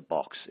much out the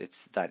box.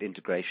 That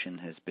integration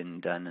has been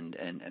done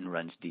and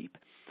runs deep.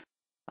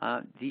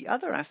 The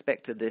other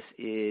aspect of this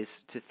is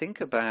to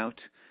think about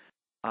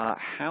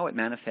how it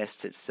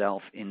manifests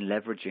itself in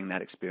leveraging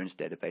that experience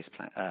database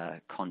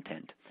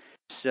content.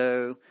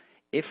 So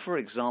if, for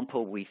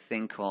example, we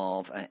think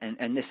of,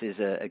 and this is,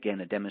 again,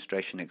 a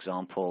demonstration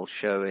example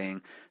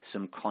showing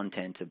some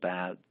content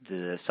about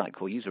the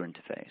Sitecore user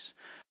interface.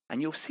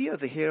 And you'll see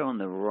over here on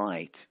the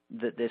right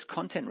that there's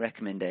content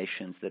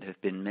recommendations that have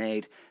been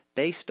made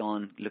based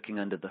on looking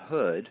under the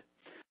hood,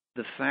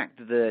 the fact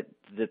that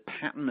the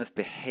pattern of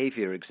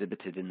behavior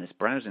exhibited in this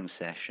browsing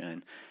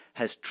session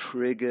has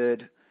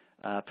triggered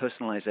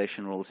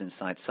personalization rules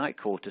inside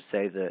Sitecore to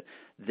say that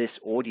this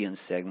audience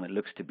segment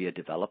looks to be a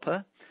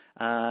developer,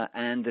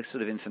 and the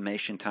sort of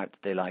information type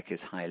that they like is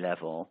high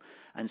level.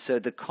 And so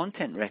the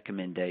content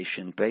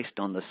recommendation based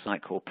on the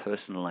Sitecore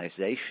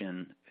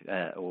personalization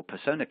or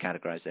persona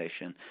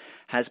categorization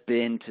has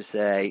been to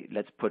say,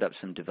 let's put up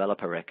some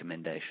developer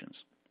recommendations.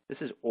 This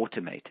is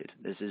automated.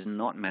 This is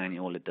not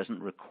manual. It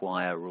doesn't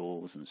require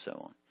rules and so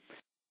on.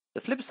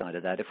 The flip side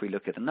of that, if we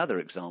look at another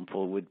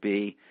example, would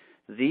be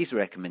these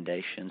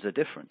recommendations are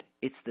different.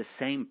 It's the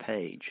same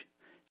page,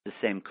 the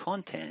same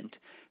content.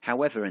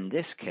 However, in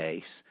this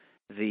case,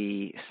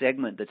 the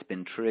segment that's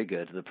been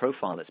triggered, the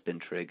profile that's been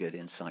triggered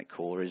in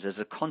Sitecore is as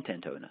a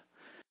content owner.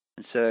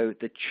 And so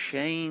the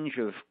change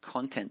of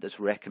content that's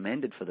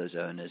recommended for those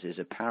owners is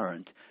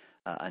apparent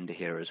under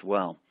here as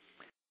well.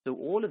 So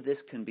all of this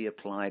can be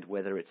applied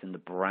whether it's in the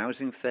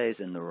browsing phase,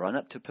 in the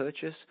run-up to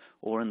purchase,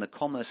 or in the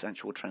commerce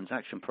actual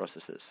transaction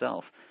process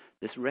itself.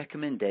 This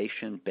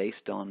recommendation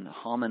based on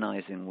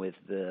harmonizing with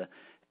the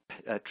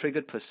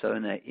triggered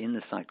persona in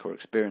the Sitecore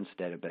experience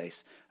database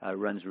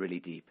runs really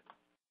deep.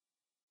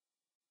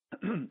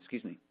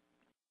 Excuse me.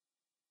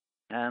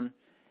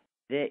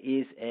 There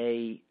is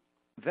a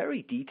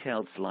very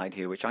detailed slide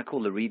here, which I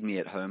call the Read Me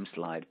at Home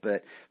slide,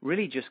 but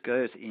really just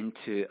goes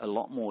into a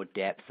lot more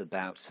depth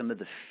about some of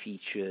the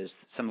features,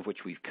 some of which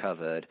we've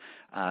covered,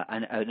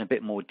 and a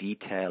bit more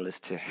detail as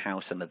to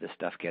how some of this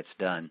stuff gets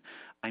done.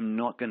 I'm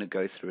not going to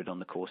go through it on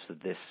the course of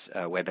this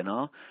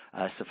webinar.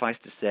 Suffice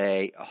to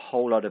say, a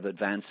whole lot of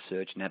advanced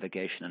search,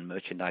 navigation, and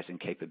merchandising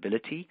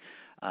capability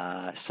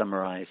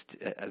summarized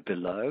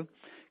below.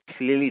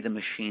 Clearly, the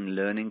machine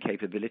learning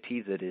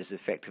capability that is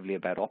effectively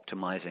about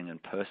optimizing and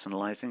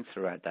personalizing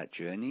throughout that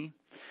journey,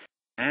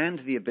 and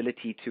the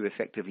ability to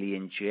effectively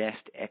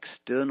ingest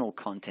external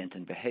content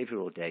and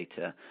behavioral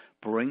data,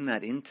 bring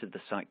that into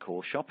the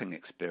Sitecore shopping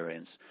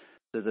experience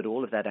so that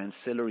all of that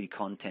ancillary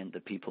content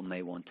that people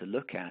may want to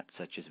look at,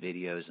 such as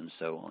videos and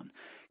so on,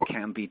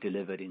 can be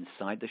delivered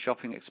inside the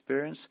shopping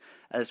experience,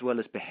 as well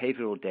as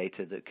behavioral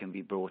data that can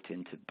be brought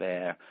into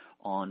bear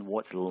on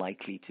what's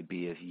likely to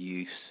be of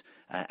use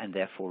and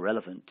therefore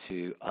relevant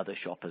to other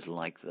shoppers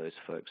like those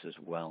folks as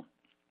well.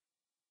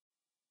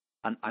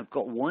 I've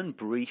got one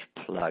brief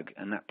plug,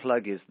 and that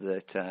plug is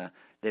that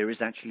there is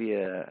actually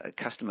a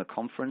customer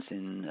conference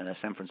in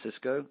San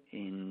Francisco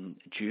in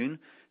June.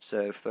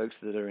 So folks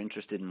that are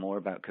interested in more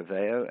about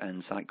Coveo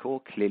and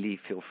Sitecore, clearly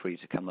feel free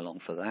to come along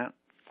for that.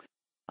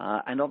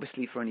 And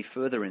obviously, for any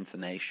further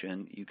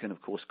information, you can,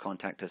 of course,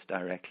 contact us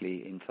directly,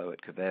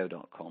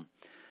 info@coveo.com.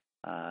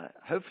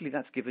 Hopefully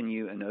that's given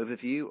you an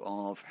overview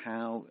of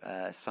how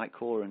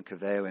Sitecore and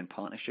Coveo in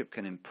partnership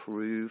can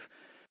improve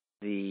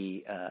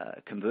the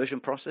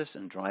conversion process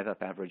and drive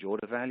up average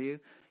order value.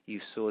 You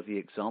saw the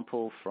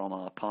example from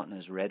our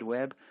partners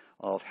RedWeb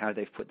of how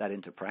they've put that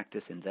into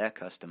practice in their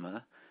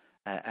customer.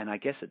 And I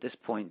guess at this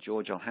point,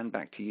 George, I'll hand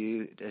back to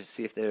you to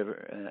see if there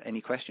are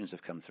any questions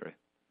have come through.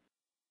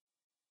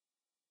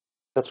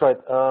 That's right.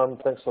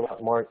 Thanks a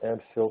lot, Mark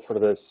and Phil, for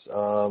this.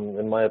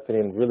 In my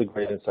opinion, really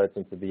great insights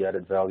into the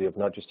added value of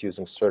not just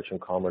using search and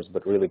commerce,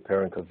 but really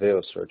pairing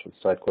Coveo search with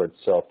Sitecore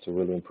itself to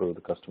really improve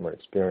the customer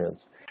experience.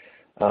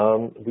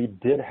 We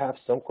did have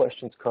some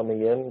questions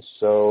coming in,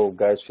 so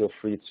guys, feel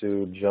free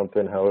to jump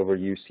in however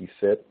you see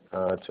fit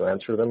to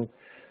answer them.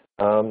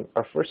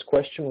 Our first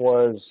question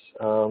was,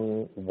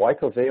 why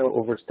Coveo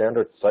over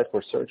standard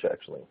Sitecore search,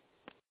 actually?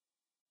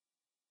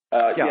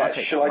 Yeah,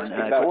 shall I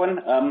take that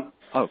one?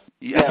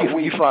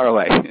 You far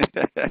away.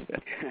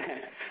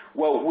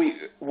 Well,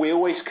 we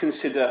always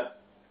consider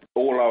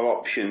all our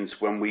options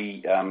when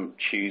we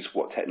choose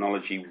what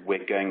technology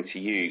we're going to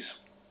use.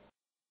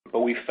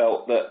 But we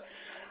felt that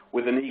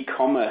with an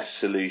e-commerce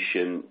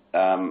solution,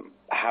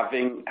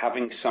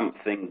 having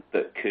something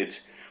that could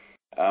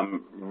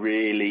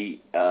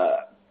really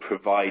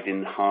provide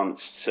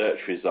enhanced search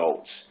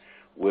results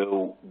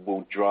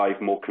will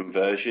drive more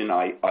conversion,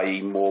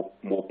 i.e. more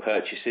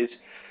purchases.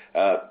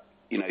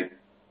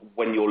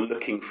 When you're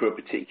looking for a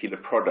particular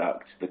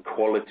product, the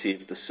quality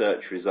of the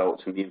search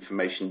results and the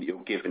information that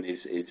you're given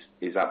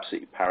is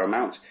absolutely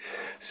paramount.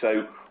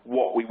 So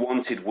what we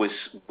wanted was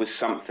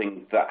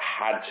something that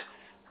had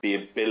the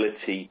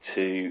ability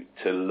to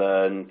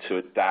learn, to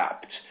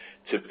adapt,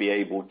 to be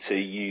able to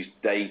use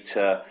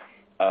data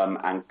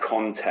and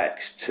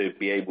context to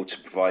be able to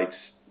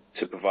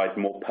provide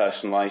more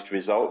personalized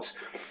results.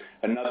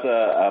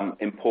 Another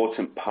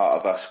important part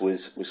of us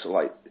was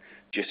like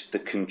just the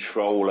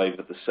control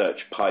over the search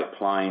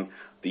pipeline,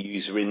 the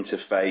user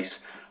interface,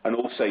 and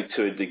also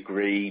to a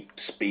degree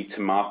speed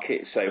to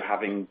market. So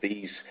having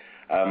these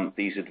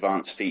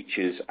advanced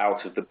features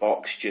out of the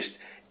box,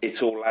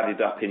 it's all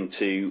added up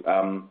into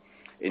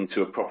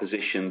a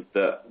proposition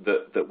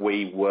that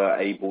we were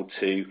able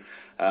to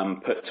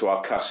put to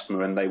our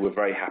customer, and they were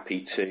very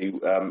happy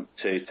to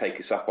take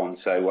us up on.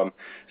 So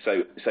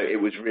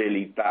it was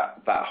really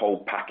that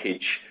whole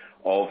package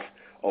of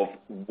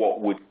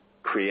what would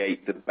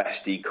create the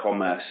best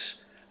e-commerce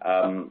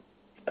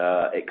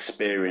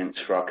experience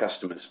for our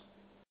customers.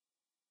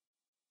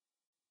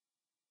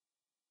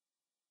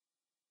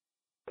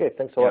 Okay,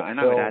 thanks a lot. And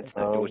I would add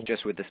that it was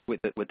just with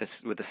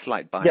the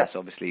slight bias, yes.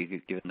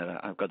 Obviously, given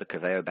that I've got the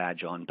Coveo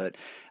badge on. But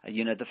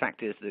the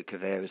fact is that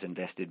Coveo has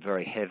invested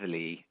very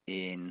heavily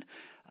in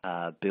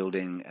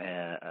building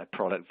a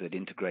product that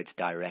integrates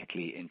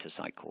directly into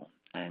Sitecore.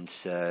 And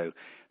so,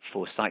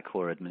 for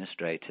Sitecore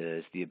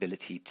administrators, the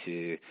ability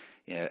to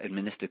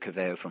administer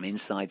Coveo from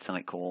inside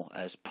Sitecore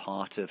as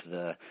part of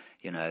the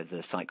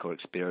Sitecore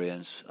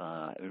experience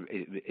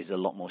is a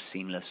lot more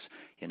seamless.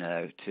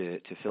 To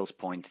Phil's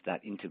point,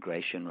 that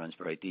integration runs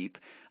very deep,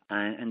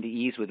 and the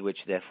ease with which,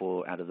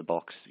 therefore, out of the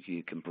box,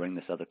 you can bring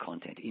this other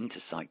content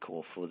into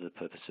Sitecore for the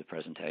purpose of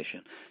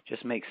presentation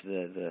just makes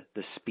the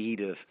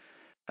speed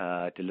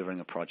of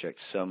delivering a project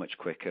so much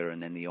quicker,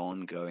 and then the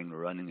ongoing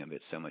running of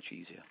it so much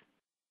easier.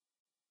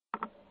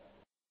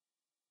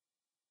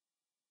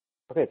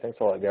 Okay, thanks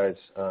a lot, guys.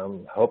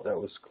 Hope that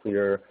was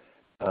clear.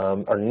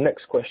 Our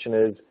next question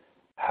is,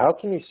 how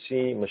can you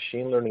see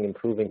machine learning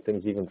improving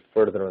things even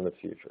further in the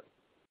future?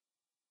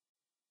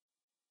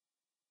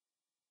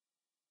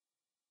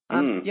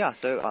 Yeah,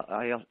 so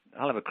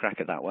I'll have a crack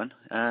at that one.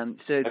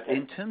 Okay.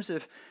 In terms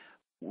of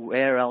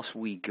where else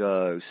we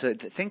go, so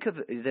think of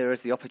there as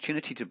the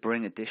opportunity to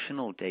bring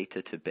additional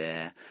data to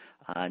bear,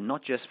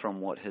 not just from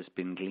what has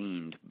been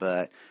gleaned,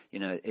 but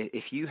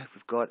if you have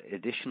got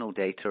additional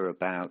data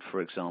about,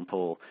 for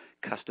example,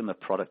 customer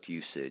product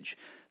usage,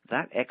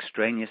 that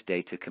extraneous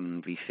data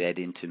can be fed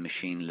into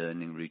machine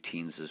learning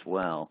routines as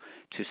well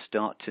to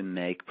start to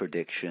make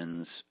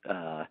predictions.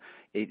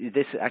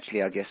 This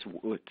actually, I guess,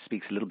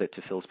 speaks a little bit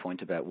to Phil's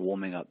point about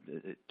warming up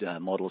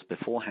models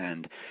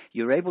beforehand.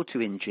 You're able to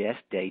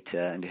ingest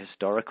data and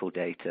historical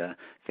data,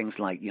 things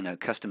like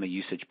customer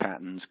usage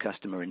patterns,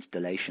 customer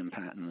installation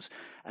patterns,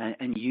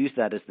 and use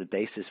that as the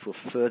basis for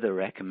further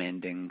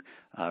recommending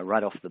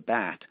right off the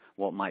bat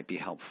what might be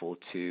helpful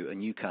to a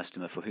new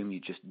customer for whom you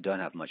just don't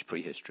have much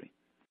prehistory.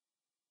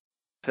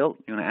 Phil,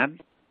 you want to add?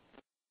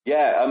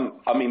 Yeah,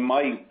 I mean,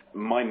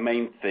 my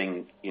main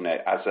thing,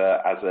 as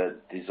a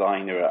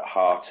designer at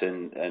heart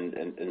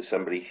and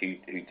somebody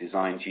who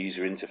designs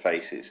user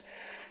interfaces,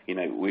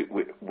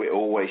 we're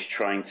always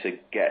trying to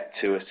get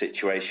to a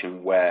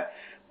situation where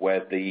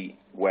the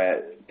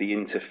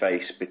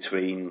interface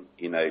between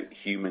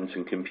humans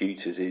and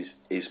computers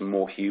is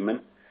more human,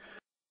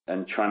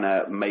 and trying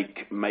to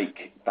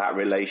make that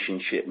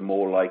relationship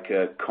more like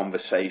a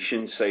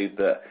conversation, so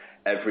that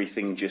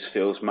everything just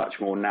feels much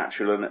more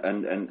natural.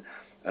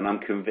 And I'm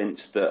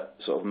convinced that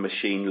sort of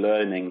machine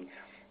learning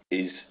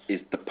is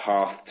the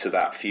path to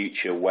that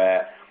future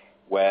where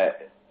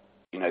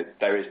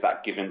there is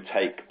that give and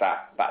take,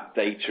 that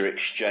data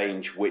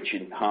exchange, which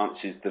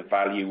enhances the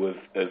value of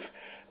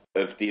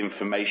the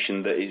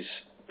information that is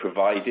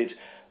provided,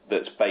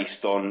 that's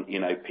based on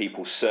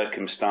people's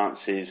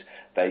circumstances,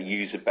 their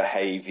user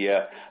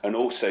behavior, and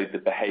also the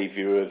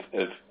behavior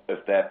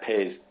of their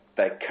peers,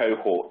 their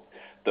cohort,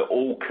 that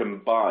all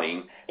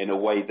combine in a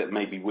way that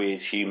maybe we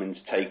as humans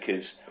take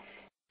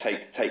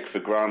for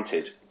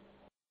granted,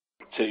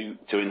 to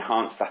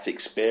enhance that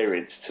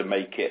experience, to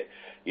make it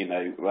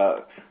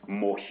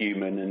more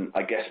human and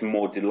I guess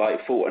more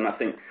delightful. And I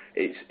think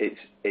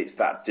it's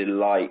that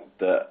delight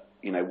that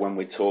when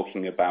we're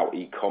talking about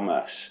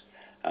e-commerce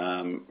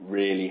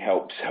really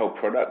helps sell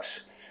products.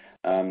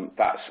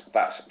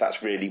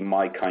 That's really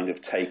my kind of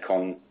take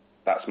on.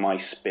 That's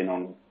my spin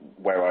on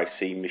where I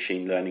see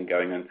machine learning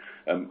going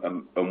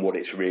and what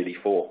it's really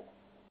for.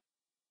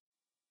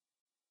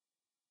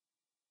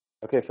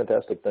 Okay,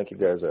 fantastic. Thank you,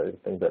 guys. I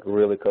think that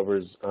really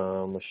covers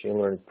machine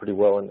learning pretty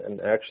well. And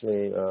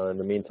actually, in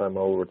the meantime,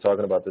 while we were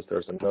talking about this,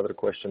 there's another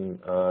question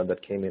that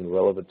came in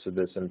relevant to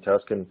this, and it's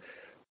asking,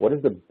 what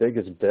is the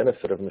biggest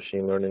benefit of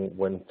machine learning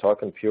when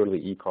talking purely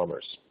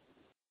e-commerce?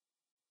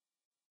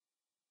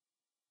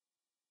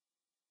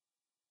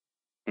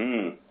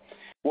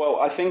 Well,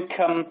 I think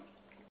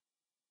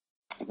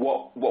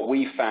what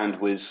we found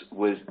was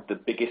the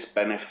biggest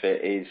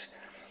benefit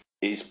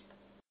is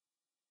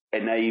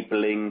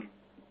enabling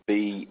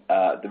the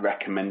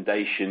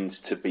recommendations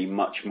to be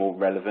much more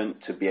relevant,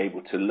 to be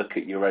able to look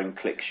at your own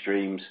click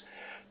streams,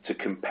 to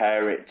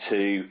compare it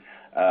to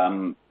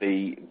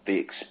the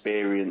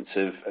experience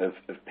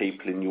of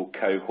people in your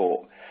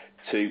cohort,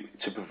 to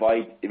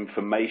provide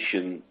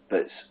information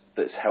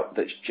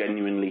that's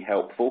genuinely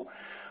helpful.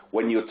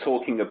 When you're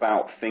talking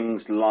about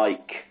things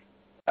like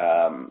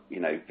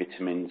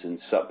vitamins and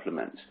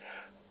supplements,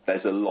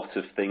 there's a lot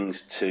of things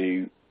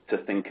to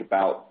think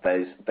about.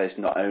 There's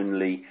not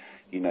only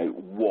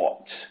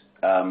what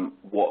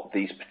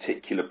these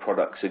particular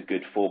products are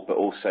good for, but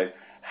also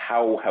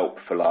how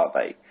helpful are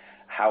they?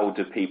 How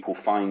do people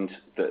find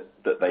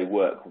that they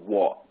work?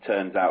 What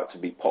turns out to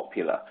be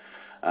popular?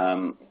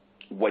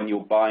 When you're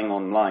buying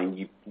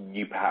online,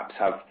 you perhaps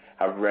have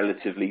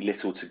relatively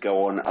little to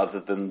go on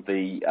other than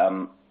the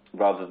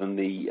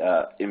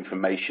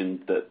information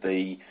that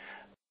the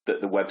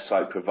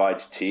website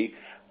provides to you.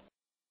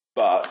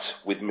 But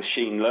with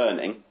machine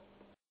learning,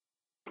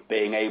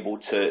 being able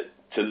to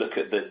look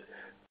at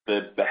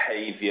the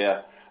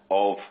behavior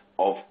of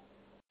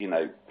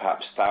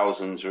perhaps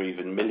thousands or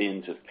even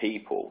millions of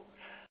people,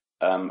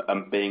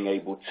 and being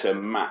able to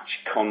match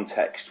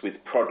context with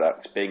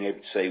product, being able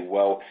to say,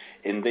 well,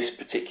 in this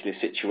particular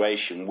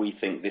situation, we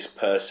think this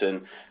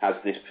person has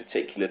this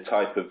particular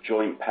type of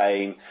joint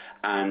pain,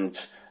 and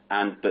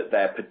that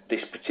they're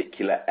this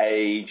particular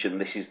age, and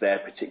this is their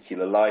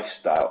particular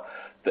lifestyle,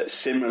 that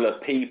similar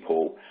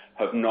people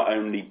have not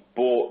only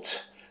bought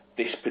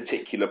this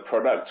particular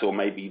product or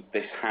maybe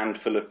this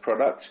handful of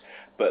products,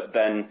 but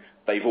then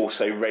they've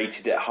also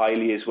rated it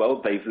highly as well.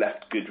 They've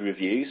left good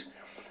reviews.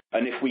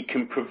 And if we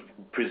can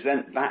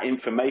present that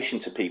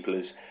information to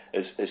people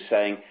as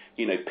saying,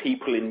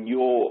 people in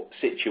your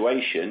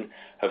situation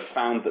have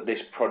found that this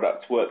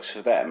product works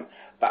for them,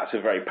 that's a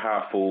very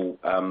powerful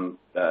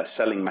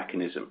selling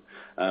mechanism.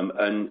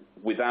 And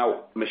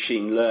without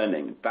machine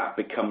learning, that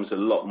becomes a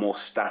lot more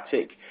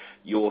static.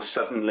 You're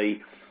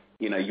suddenly,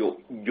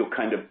 you're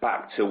kind of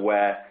back to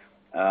where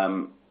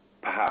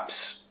perhaps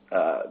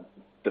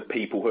the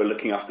people who are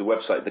looking after the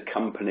website, the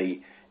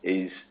company,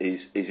 is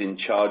in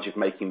charge of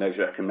making those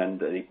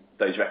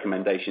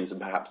recommendations, and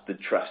perhaps the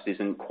trust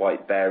isn't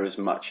quite there as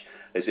much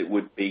as it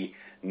would be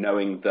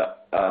knowing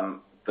that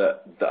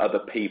other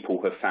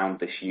people have found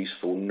this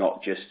useful.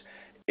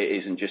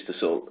 It isn't just a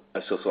sort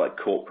of like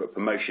corporate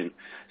promotion.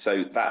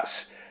 So that's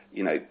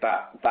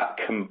that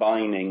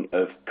combining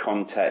of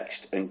context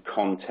and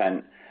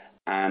content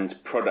and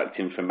product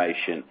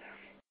information,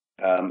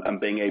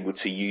 and being able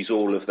to use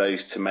all of those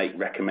to make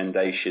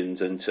recommendations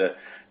and to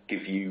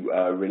give you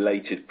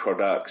related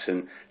products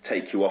and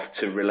take you off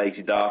to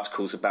related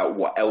articles about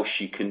what else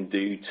you can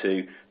do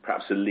to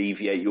perhaps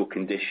alleviate your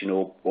condition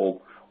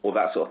or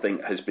that sort of thing,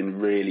 has been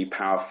really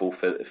powerful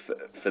for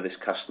this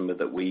customer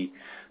that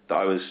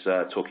I was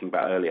talking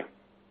about earlier.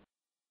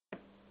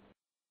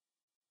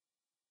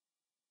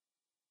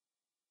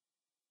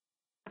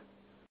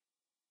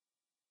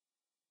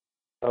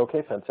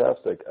 Okay,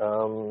 fantastic.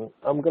 I'm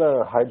going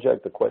to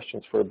hijack the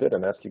questions for a bit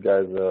and ask you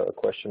guys a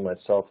question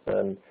myself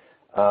then.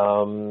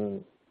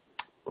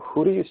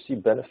 Who do you see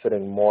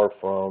benefiting more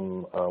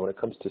from when it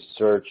comes to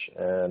search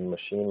and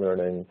machine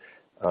learning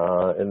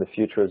in the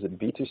future? Is it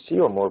B2C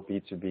or more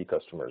B2B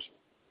customers?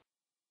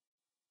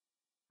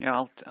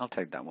 Yeah, I'll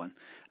take that one.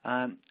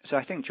 So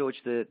I think,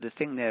 George, the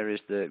thing there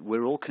is that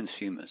we're all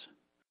consumers.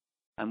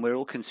 And we're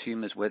all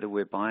consumers whether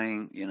we're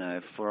buying,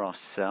 for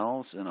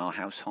ourselves and our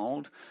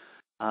household,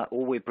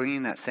 or we're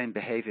bringing that same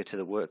behavior to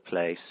the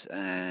workplace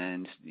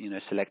and,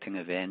 selecting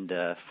a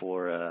vendor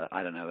for,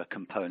 a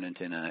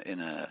component in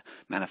a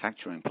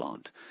manufacturing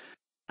plant.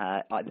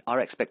 Our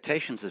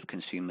expectations of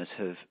consumers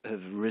have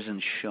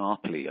risen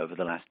sharply over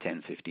the last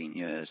 10, 15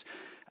 years.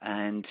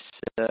 And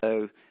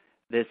so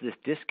there's this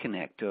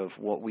disconnect of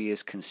what we as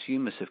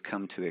consumers have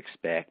come to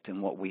expect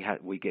and what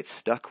we get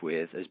stuck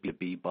with as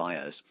B2B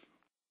buyers.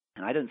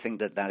 And I don't think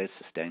that is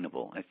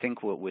sustainable. I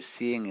think what we're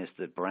seeing is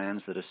that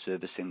brands that are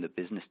servicing the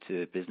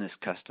business-to-business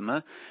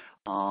customer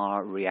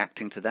are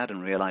reacting to that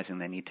and realizing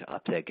they need to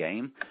up their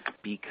game,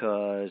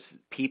 because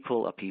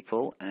people are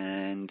people,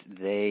 and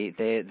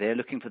they're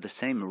looking for the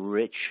same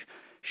rich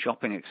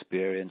shopping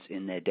experience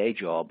in their day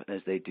job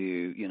as they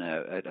do,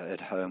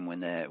 at home when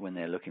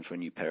they're looking for a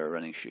new pair of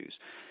running shoes.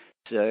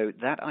 So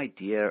that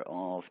idea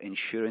of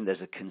ensuring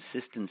there's a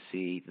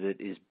consistency that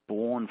is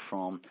born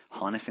from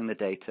harnessing the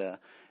data,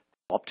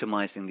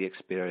 optimizing the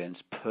experience,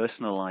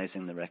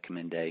 personalizing the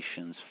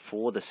recommendations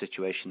for the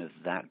situation of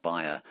that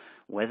buyer,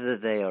 whether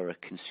they are a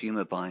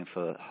consumer buying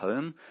for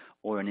home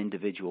or an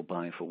individual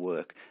buying for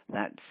work,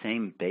 that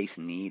same base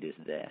need is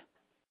there.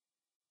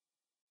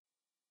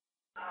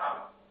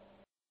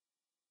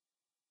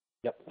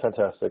 Yep,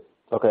 fantastic.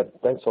 Okay,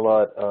 thanks a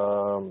lot,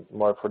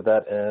 Mark, for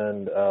that,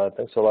 and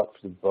thanks a lot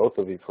to both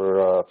of you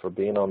for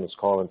being on this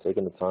call and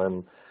taking the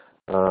time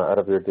out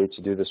of your day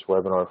to do this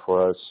webinar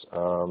for us.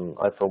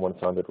 I, for one,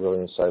 found it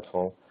really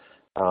insightful.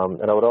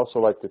 And I would also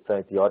like to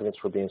thank the audience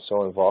for being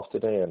so involved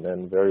today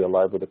and very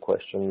alive with the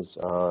questions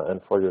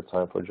and for your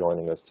time for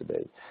joining us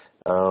today.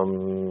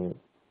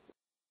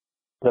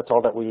 That's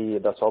all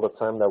the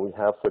time that we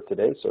have for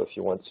today. So if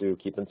you want to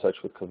keep in touch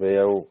with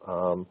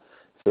Coveo,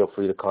 feel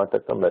free to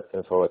contact them at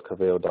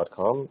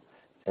info@coveo.com.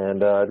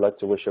 And I'd like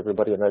to wish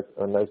everybody a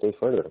nice day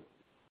further.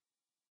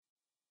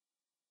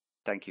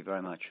 Thank you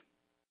very much.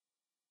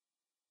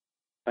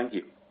 Thank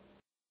you.